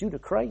lead you to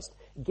Christ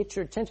and get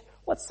your attention.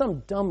 What's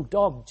some dumb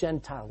dog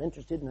Gentile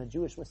interested in a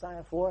Jewish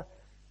Messiah for?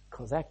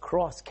 Because that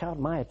cross caught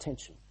my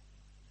attention.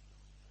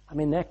 I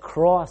mean, that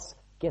cross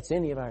gets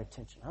any of our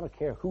attention. I don't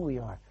care who we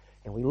are.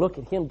 And we look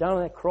at him down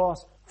on that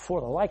cross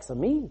for the likes of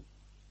me.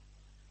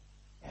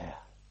 Yeah.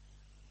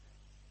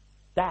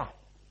 That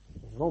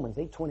is Romans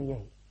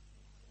 8:28.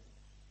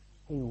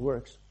 He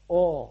works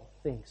all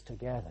things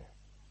together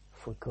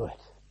for good.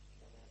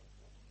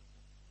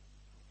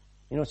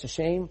 You know, it's a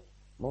shame.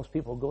 Most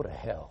people go to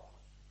hell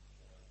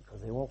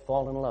because they won't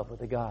fall in love with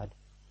the God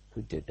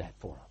who did that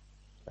for them.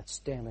 Let's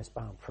stand this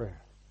bound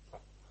prayer.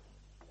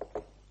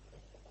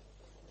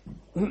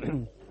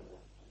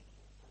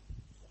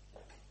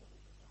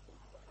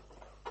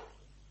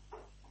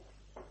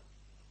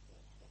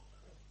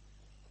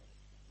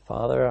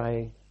 Father,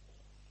 I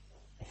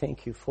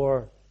thank you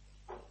for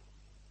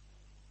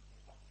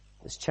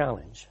this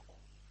challenge.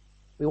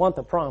 We want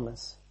the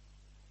promise,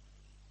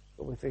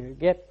 but we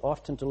forget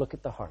often to look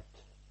at the heart.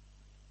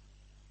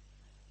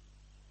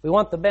 We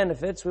want the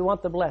benefits, we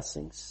want the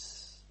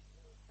blessings.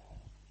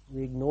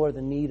 We ignore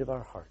the need of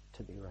our heart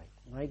to be right.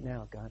 Right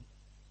now, God,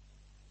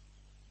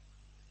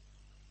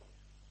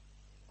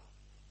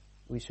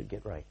 we should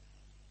get right.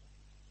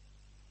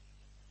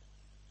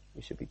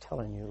 We should be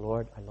telling you,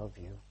 Lord, I love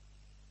you.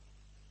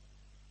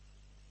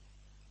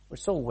 We're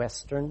so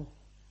Western,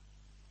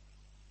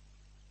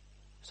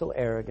 so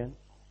arrogant.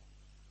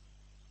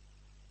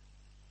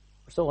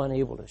 We're so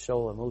unable to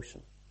show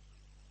emotion.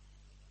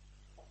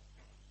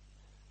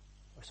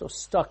 We're so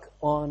stuck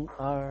on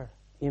our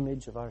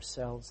image of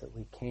ourselves that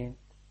we can't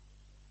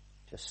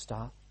just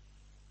stop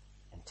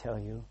and tell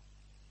you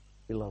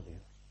we love you.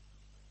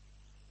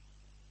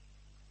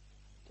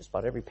 Just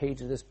about every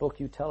page of this book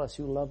you tell us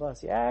you love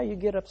us. Yeah, you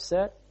get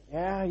upset.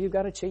 Yeah, you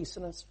got to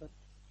chasten us, but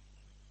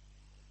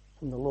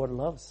whom the Lord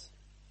loves,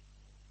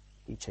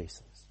 He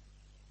chastens.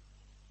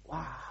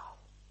 Wow.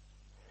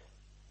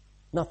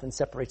 Nothing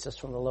separates us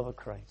from the love of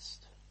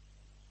Christ.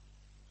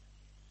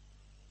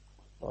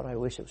 Lord, I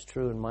wish it was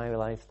true in my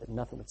life that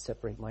nothing would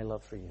separate my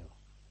love for you.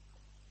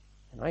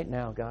 And right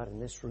now, God, in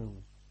this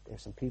room,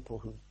 there's some people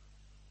who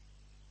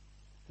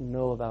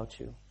know about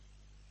you.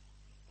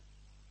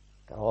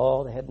 Got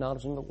all the head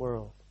knowledge in the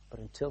world, but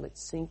until it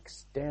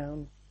sinks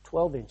down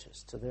 12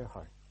 inches to their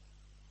heart,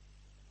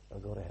 they'll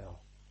go to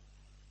hell.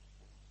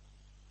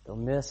 They'll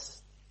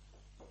miss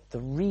the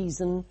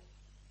reason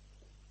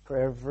for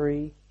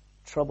every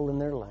trouble in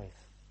their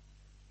life.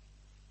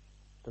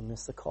 They'll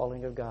miss the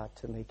calling of God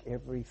to make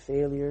every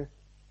failure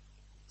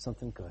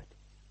something good.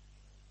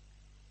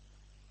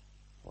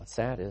 What's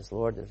sad is,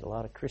 Lord, there's a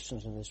lot of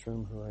Christians in this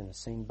room who are in the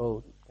same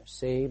boat. They're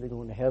saved, they're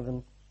going to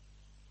heaven,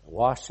 they're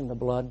washed in the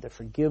blood, they're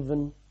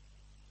forgiven,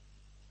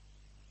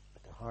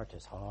 but their heart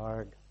is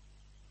hard.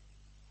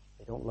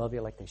 They don't love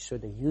you like they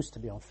should. They used to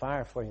be on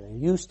fire for you. They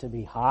used to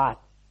be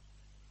hot.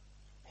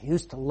 They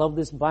used to love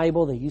this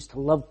Bible. They used to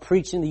love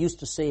preaching. They used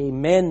to say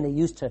amen. They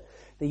used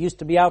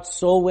to be out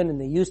sowing, and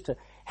they used to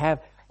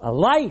have a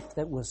life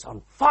that was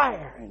on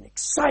fire and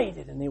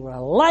excited, and they were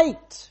a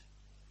light.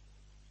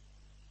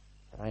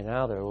 But right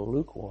now they're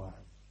lukewarm.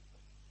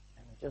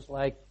 And they're just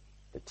like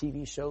the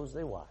TV shows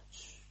they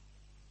watch.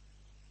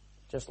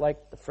 Just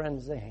like the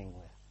friends they hang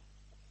with.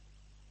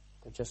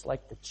 They're just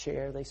like the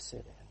chair they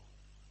sit in.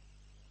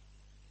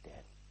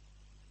 Dead.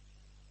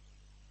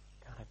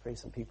 God, I pray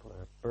some people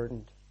are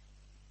burdened.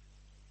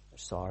 They're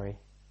sorry.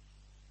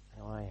 I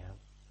know I am.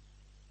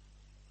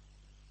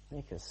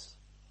 Make us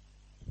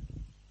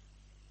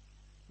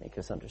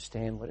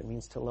understand what it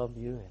means to love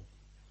you and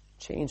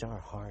change our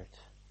heart.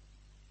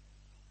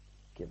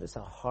 Give us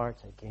a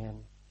heart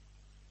again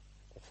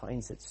that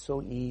finds it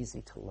so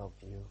easy to love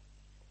you.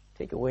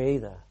 Take away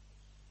the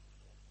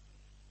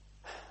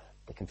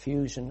the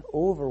confusion,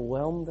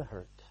 overwhelm the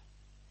hurt.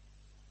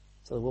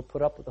 So that we'll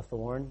put up with the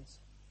thorns,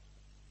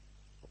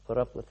 we'll put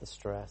up with the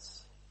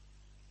stress,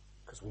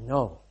 because we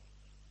know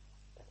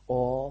that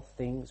all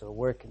things are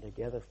working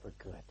together for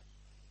good.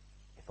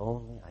 If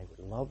only I would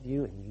love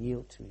you and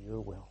yield to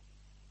your will.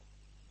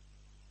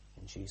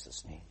 In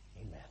Jesus' name,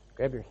 amen.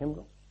 Grab your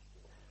hymnal.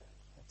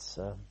 Let's